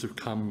 Unfortunately, those have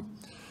come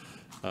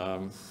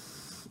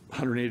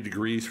 180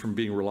 degrees from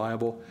being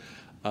reliable.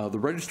 The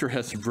Register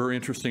has some very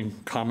interesting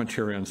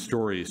commentary on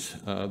stories.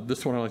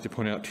 This one I'd like to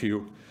point out to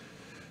you.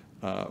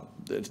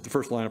 It's the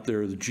first line up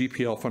there, the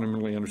GPL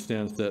fundamentally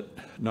understands that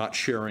not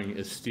sharing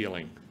is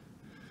stealing.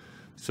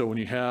 So when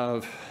you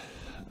have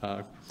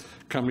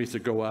companies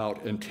that go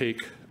out and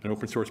take an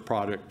open source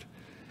product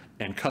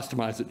and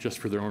customize it just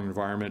for their own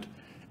environment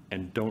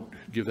and don't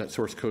give that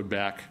source code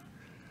back,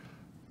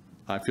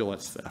 I feel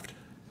that's theft.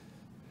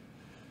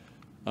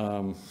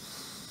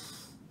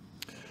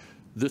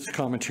 This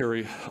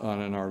commentary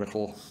on an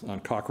article on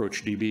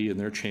CockroachDB and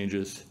their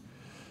changes,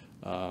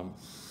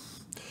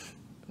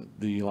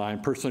 the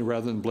line, personally,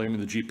 rather than blaming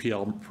the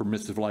GPL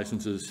permissive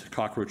licenses,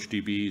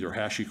 CockroachDB or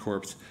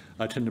HashiCorps,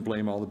 I tend to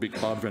blame all the big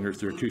cloud vendors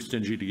that are too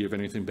stingy to give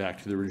anything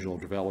back to the original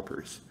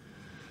developers.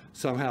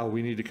 Somehow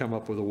we need to come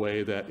up with a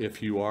way that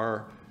if you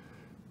are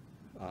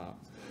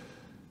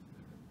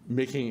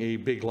making a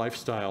big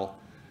lifestyle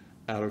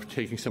out of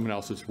taking someone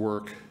else's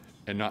work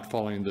and not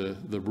following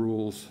the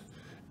rules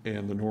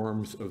and the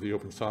norms of the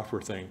open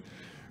software thing,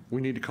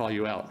 we need to call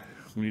you out.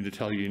 We need to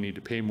tell you need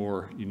to pay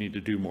more, you need to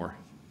do more.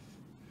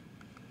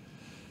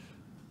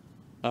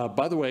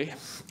 By the way,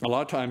 a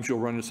lot of times you'll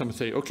run into someone and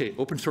say, okay,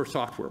 open source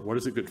software, what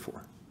is it good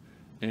for?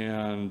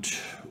 And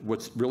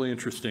what's really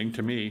interesting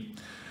to me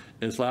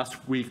is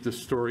last week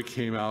this story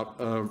came out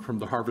from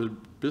the Harvard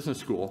Business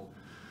School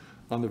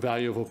on the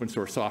value of open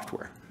source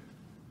software.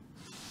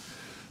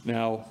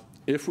 Now,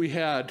 if we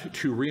had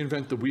to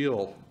reinvent the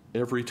wheel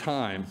every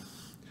time,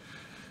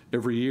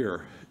 every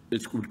year,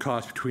 it would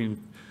cost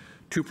between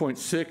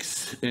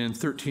 $2.6 and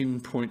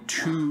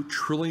 $13.2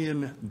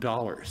 trillion.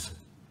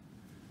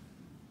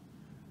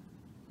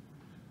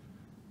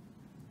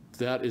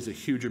 That is a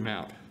huge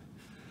amount.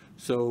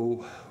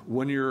 So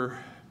when your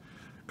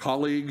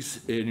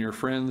colleagues and your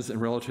friends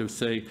and relatives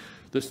say,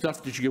 this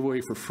stuff that you give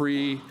away for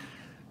free,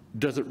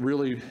 does it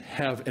really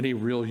have any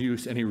real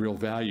use, any real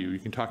value? You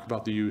can talk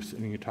about the use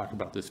and you can talk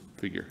about this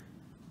figure.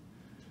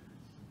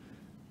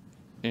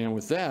 And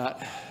with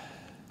that,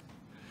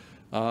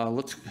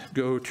 let's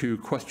go to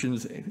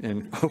questions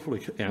and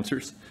hopefully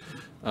answers.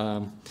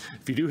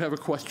 If you do have a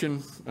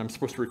question, I'm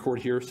supposed to record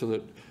here so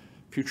that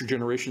future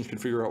generations can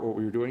figure out what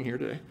we were doing here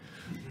today.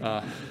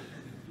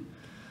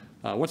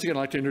 Once again, I'd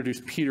like to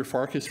introduce Peter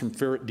Farkas from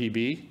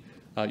FerretDB.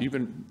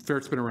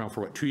 Ferret's been around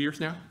for what, 2 years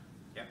now?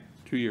 Yeah.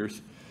 2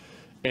 years.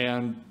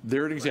 And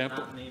they're an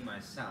example. Not me,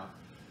 myself.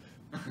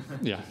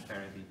 Yeah.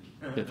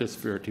 FerretDB. Yeah,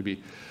 just FerretDB.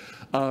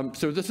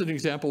 So this is an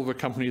example of a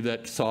company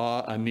that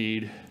saw a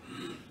need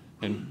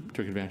and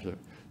took advantage of it.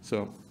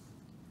 So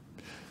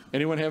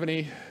anyone have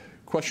any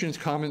questions,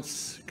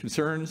 comments,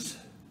 concerns?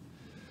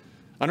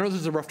 I know this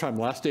is a rough time.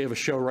 Last day of a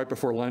show right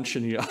before lunch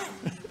and you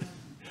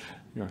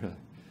okay.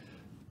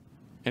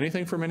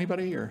 Anything from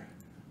anybody or?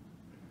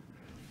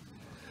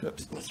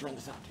 Oops, let's run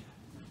this out.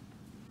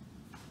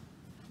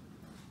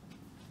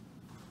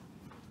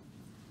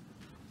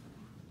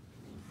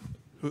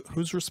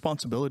 Whose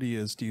responsibility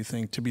is, do you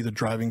think, to be the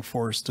driving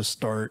force to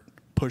start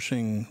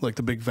pushing like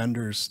the big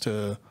vendors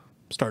to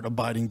start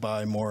abiding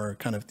by more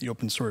kind of the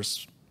open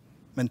source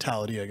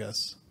mentality, I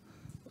guess?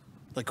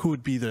 Like who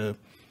would be the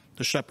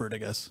shepherd, I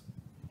guess?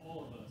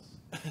 All of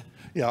us.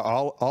 Yeah,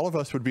 all of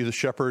us would be the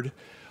shepherd.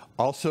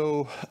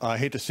 Also, I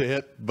hate to say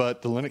it,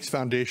 but the Linux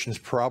Foundation is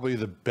probably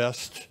the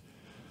best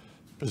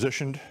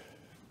positioned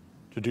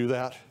to do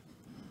that.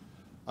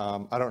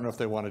 I don't know if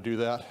they want to do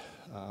that,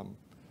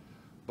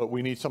 but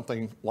we need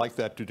something like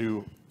that to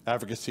do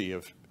advocacy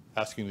of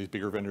asking these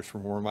bigger vendors for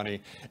more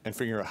money and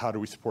figuring out how do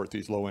we support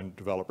these low-end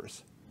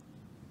developers.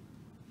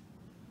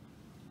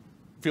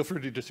 Feel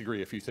free to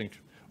disagree if you think,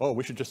 oh,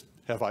 we should just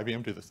have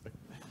IBM do this thing.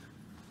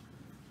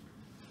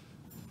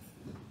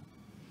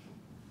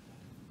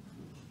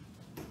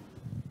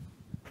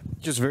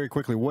 Just very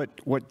quickly, what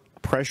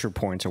pressure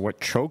points or what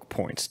choke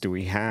points do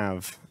we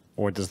have,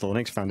 or does the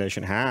Linux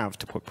Foundation have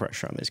to put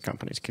pressure on these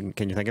companies?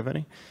 Can you think of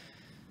any?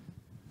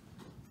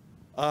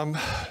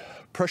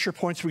 Pressure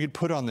points we could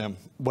put on them.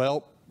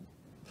 Well,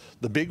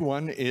 the big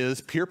one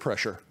is peer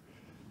pressure.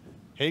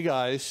 Hey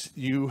guys,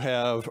 you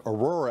have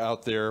Aurora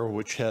out there,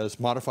 which has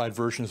modified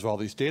versions of all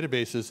these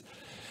databases,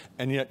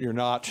 and yet you're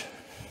not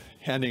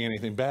handing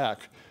anything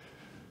back.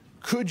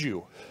 Could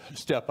you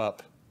step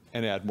up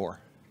and add more?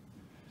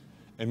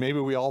 And maybe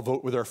we all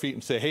vote with our feet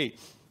and say, hey,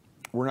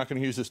 we're not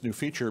going to use this new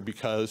feature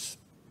because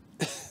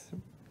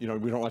we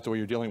don't like the way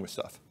you're dealing with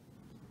stuff.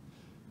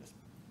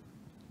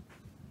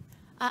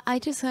 I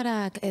just had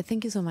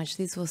thank you so much.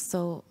 This was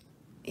so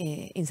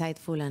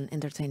insightful and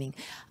entertaining.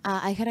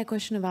 I had a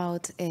question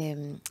about,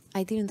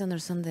 I didn't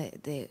understand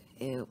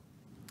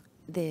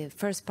the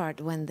first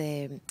part when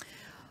the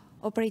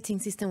operating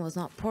system was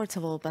not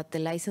portable, but the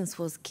license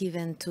was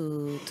given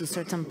to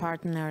certain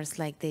partners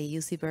like the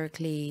UC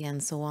Berkeley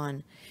and so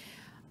on.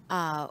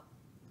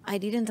 I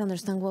didn't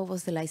understand what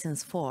was the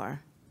license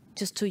for,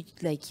 just to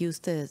use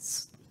the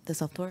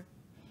software?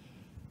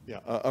 Yeah,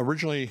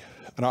 originally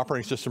an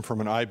operating system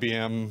from an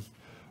IBM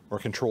or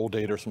Control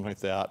Data or something like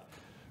that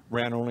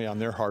ran only on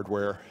their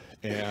hardware,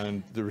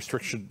 and the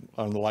restriction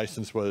on the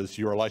license was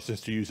you are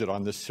licensed to use it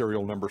on this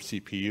serial number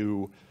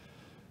CPU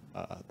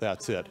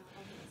That's it.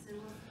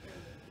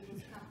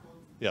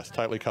 Yes,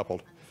 tightly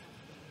coupled.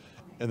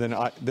 And then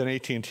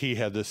AT&T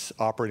had this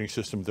operating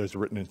system that's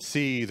written in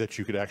C that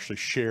you could actually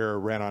share,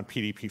 ran on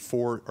PDP-4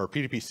 or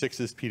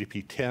PDP-6s,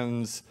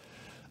 PDP-10s,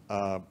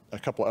 a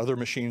couple of other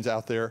machines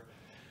out there.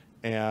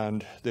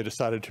 And they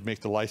decided to make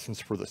the license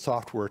for the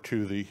software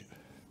to the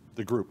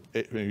group.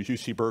 It was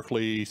UC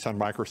Berkeley, Sun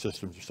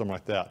Microsystems, or something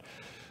like that.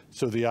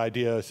 So the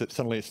idea is that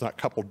suddenly it's not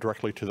coupled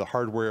directly to the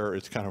hardware,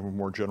 it's kind of a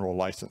more general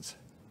license.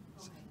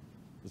 Okay.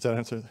 Does that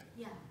answer?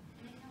 Yeah.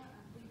 And I have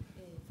a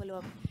quick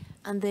follow-up.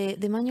 And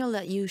the manual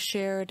that you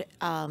shared,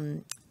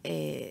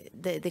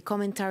 the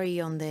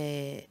commentary on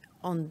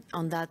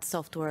that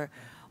software,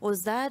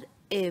 was that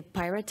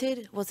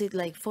pirated? Was it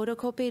like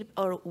photocopied,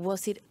 or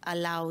was it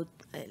allowed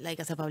like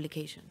as a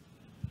publication?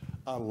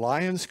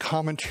 Lyon's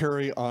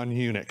commentary on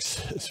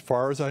Unix, as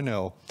far as I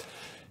know,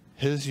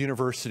 his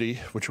university,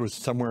 which was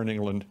somewhere in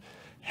England,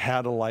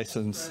 had a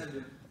license.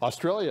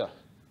 Australia.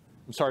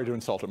 I'm sorry to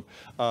insult him.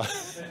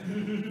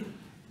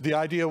 The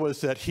idea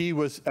was that he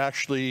was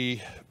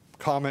actually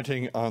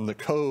commenting on the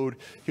code.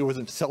 He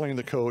wasn't selling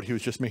the code. He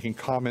was just making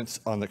comments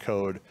on the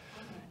code.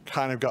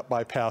 Kind of got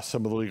bypassed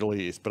some of the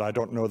legalese, but I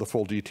don't know the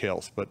full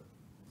details, but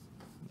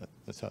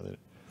that's how they.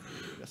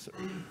 Yes, sir.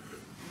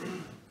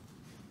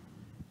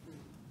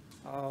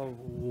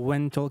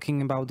 When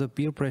talking about the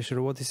peer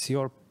pressure, what is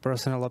your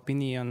personal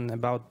opinion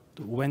about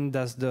when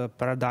does the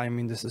paradigm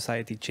in the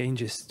society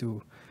changes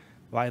to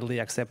widely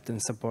accept and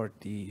support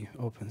the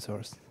open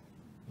source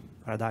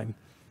paradigm?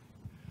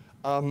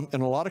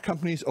 In a lot of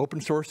companies, open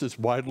source is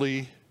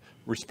widely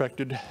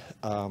respected.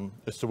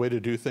 It's the way to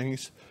do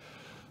things.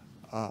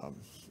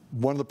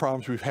 One of the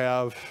problems we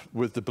have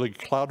with the big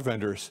cloud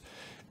vendors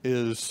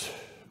is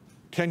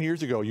 10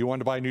 years ago, you wanted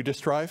to buy a new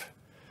disk drive.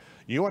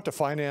 You went to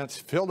finance,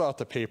 filled out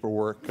the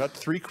paperwork, got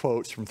 3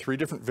 quotes from 3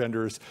 different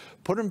vendors,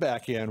 put them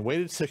back in,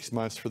 waited 6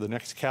 months for the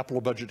next capital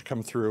budget to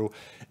come through,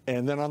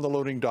 and then on the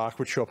loading dock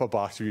would show up a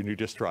box of your new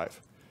disk drive.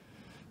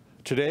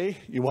 Today,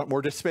 you want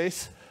more disk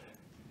space?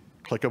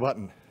 Click a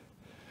button.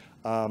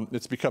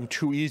 It's become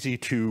too easy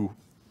to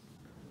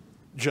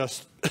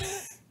just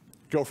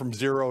go from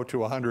 0 to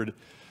 100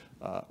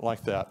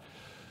 like that.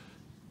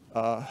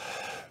 I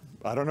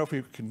don't know if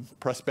we can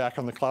press back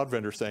on the cloud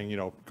vendor saying,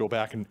 go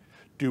back and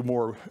do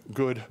more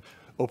good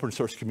open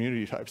source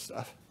community type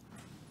stuff.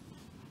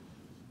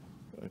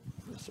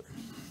 Yes, sir.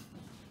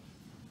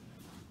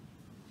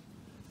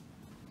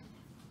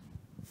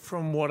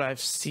 From what I've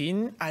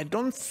seen, I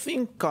don't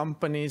think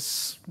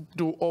companies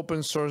do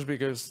open source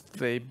because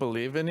they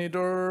believe in it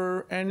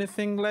or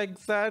anything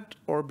like that,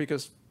 or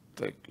because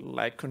they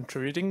like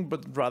contributing,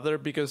 but rather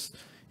because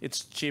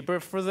it's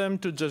cheaper for them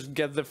to just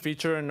get the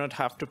feature and not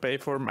have to pay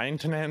for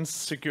maintenance,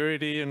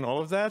 security, and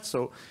all of that.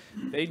 So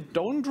they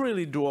don't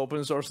really do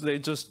open source. They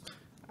just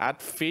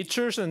add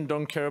features and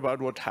don't care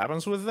about what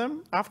happens with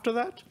them after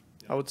that,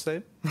 I would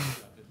say.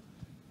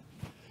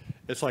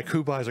 It's like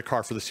who buys a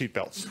car for the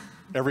seatbelts?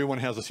 Everyone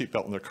has a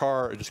seatbelt in their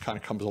car. It just kind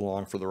of comes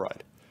along for the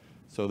ride.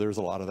 So there's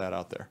a lot of that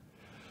out there.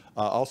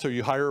 Also,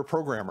 you hire a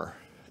programmer,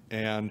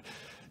 and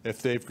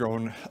if they've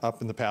grown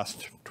up in the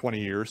past 20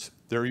 years,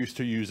 they're used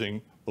to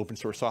using open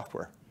source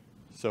software.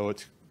 So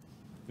it's,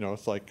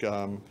 it's like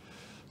the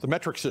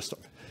metric system.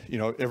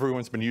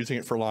 Everyone's been using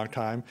it for a long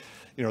time.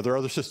 There are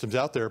other systems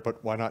out there,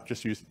 but why not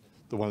just use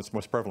the one that's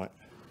most prevalent?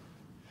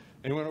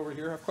 Anyone over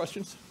here have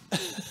questions?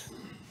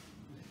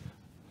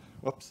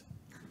 Whoops.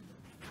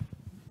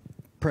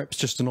 Perhaps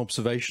just an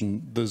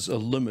observation, there's a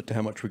limit to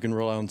how much we can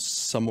rely on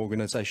some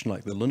organization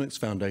like the Linux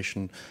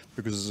Foundation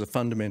because there's a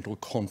fundamental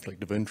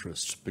conflict of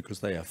interest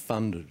because they are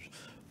funded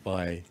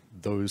by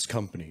those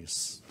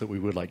companies that we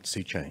would like to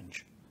see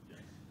change.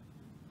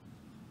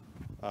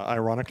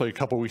 Ironically, a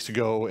couple weeks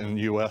ago in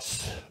the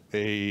US,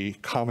 a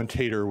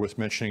commentator was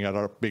mentioning at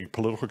a big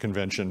political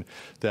convention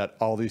that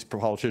all these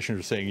politicians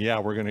are saying, yeah,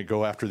 we're going to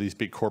go after these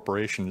big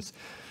corporations,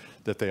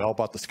 that they all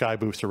bought the sky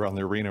booths around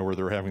the arena where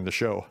they're having the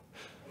show.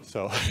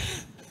 So,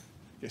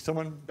 okay,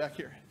 someone back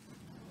here.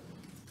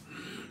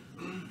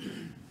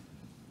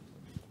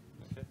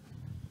 Okay.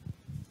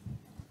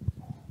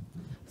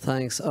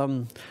 Thanks.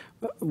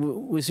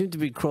 We seem to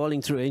be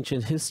crawling through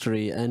ancient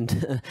history,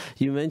 and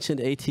you mentioned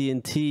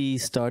AT&T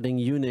starting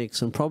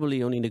Unix and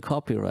probably owning the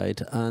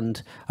copyright.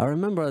 And I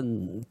remember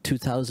in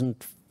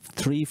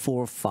 2003,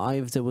 4,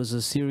 5, there was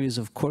a series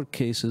of court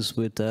cases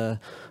with, I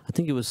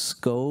think it was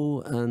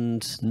SCO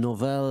and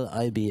Novell,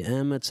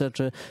 IBM,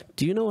 etc.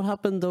 Do you know what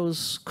happened?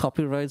 Those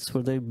copyrights,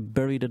 were they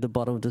buried at the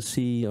bottom of the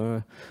sea,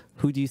 or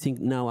who do you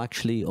think now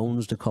actually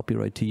owns the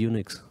copyright to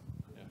Unix?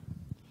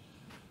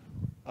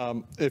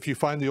 If you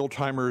find the old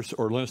timers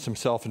or Linus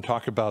himself and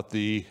talk about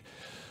the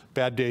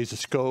bad days of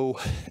SCO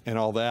and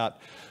all that,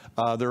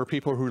 there are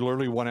people who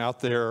literally went out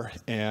there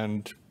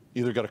and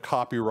either got a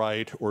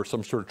copyright or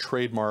some sort of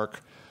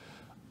trademark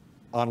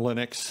on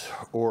Linux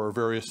or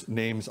various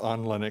names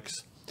on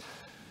Linux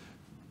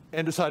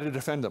and decided to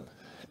defend them.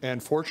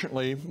 And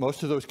fortunately,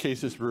 most of those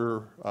cases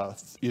were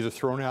either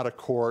thrown out of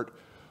court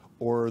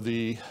or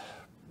the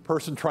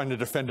person trying to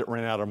defend it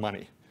ran out of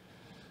money.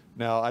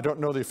 Now, I don't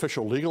know the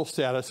official legal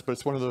status, but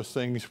it's one of those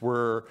things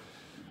where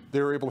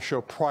they were able to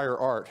show prior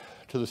art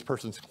to this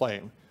person's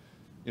claim.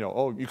 You know,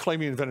 oh, you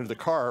claim you invented the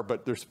car,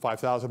 but there's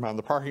 5,000 of them in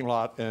the parking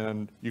lot,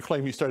 and you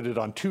claim you started it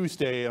on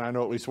Tuesday, and I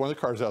know at least one of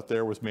the cars out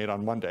there was made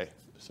on Monday.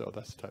 So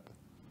that's the type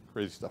of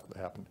crazy stuff that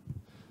happened.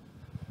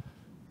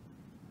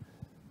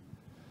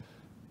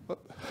 Oh,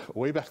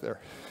 way back there.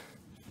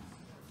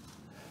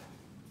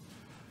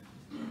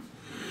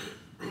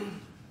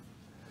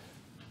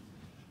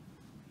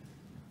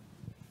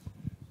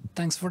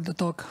 Thanks for the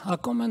talk. A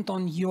comment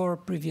on your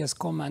previous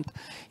comment.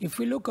 If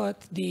we look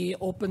at the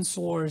open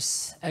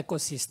source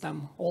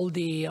ecosystem, all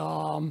the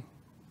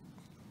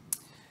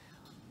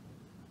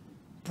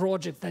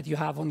projects that you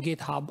have on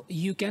GitHub,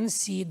 you can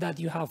see that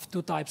you have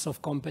two types of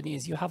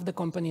companies. You have the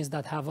companies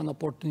that have an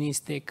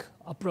opportunistic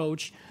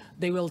approach.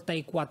 They will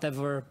take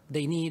whatever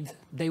they need.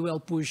 They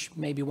will push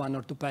maybe 1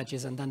 or 2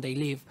 patches and then they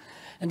leave.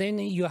 And then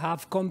you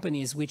have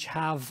companies which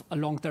have a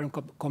long-term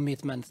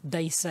commitment.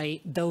 They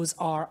say, those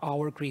are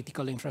our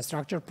critical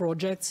infrastructure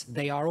projects.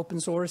 They are open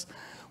source.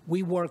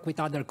 We work with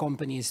other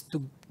companies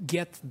to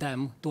get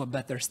them to a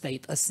better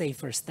state, a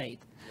safer state.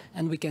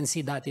 And we can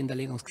see that in the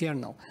Linux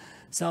kernel.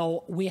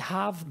 So we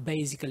have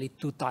basically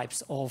two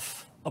types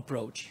of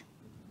approach.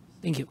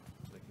 Thank you.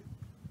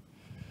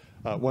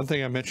 One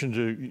thing I mentioned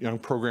to young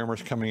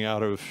programmers coming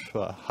out of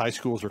high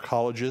schools or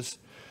colleges,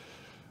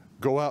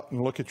 go out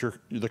and look at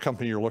the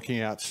company you're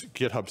looking at's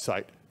GitHub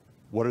site.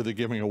 What are they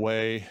giving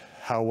away?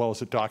 How well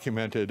is it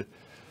documented?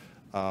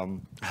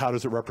 How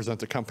does it represent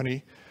the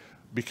company?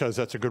 Because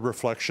that's a good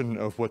reflection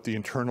of what the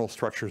internal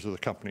structures of the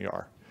company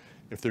are.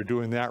 If they're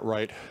doing that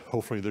right,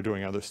 hopefully they're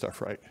doing other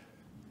stuff right.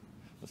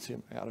 Let's see,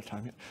 am I out of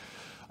time yet?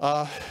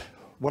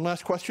 One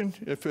last question,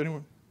 if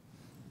anyone.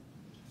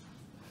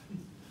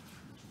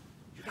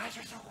 You guys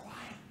are so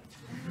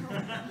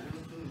quiet.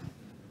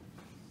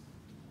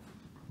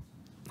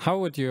 How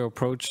would you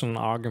approach an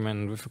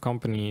argument with a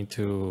company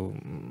to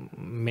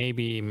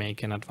maybe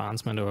make an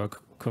advancement or a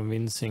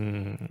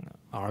convincing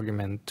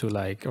argument to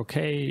like,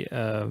 okay,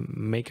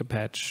 make a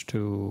patch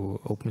to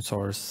open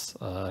source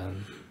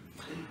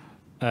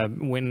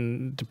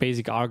when the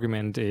basic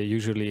argument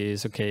usually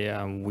is, okay,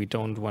 we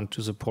don't want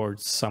to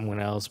support someone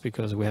else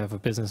because we have a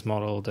business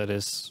model that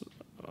is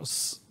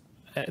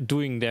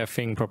doing their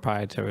thing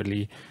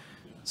proprietarily.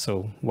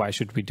 So why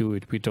should we do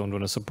it? We don't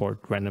want to support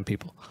random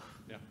people.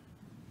 Yeah.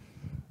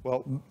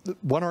 Well,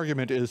 one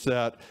argument is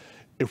that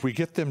if we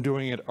get them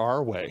doing it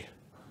our way,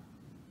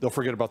 they'll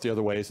forget about the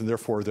other ways, and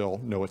therefore they'll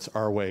know it's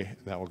our way,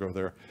 and that will go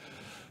there.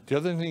 The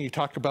other thing, you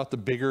talk about the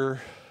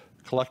bigger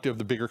collective,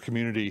 the bigger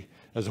community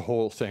as a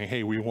whole, saying,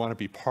 hey, we want to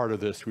be part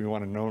of this. We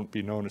want to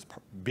be known as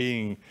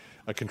being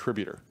a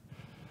contributor.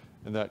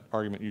 And that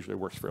argument usually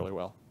works fairly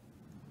well.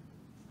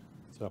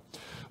 So,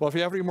 well, if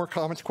you have any more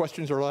comments,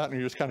 questions, or that, and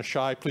you're just kind of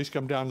shy, please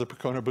come down to the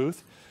Percona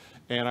booth.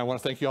 And I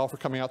want to thank you all for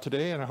coming out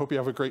today, and I hope you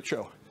have a great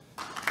show.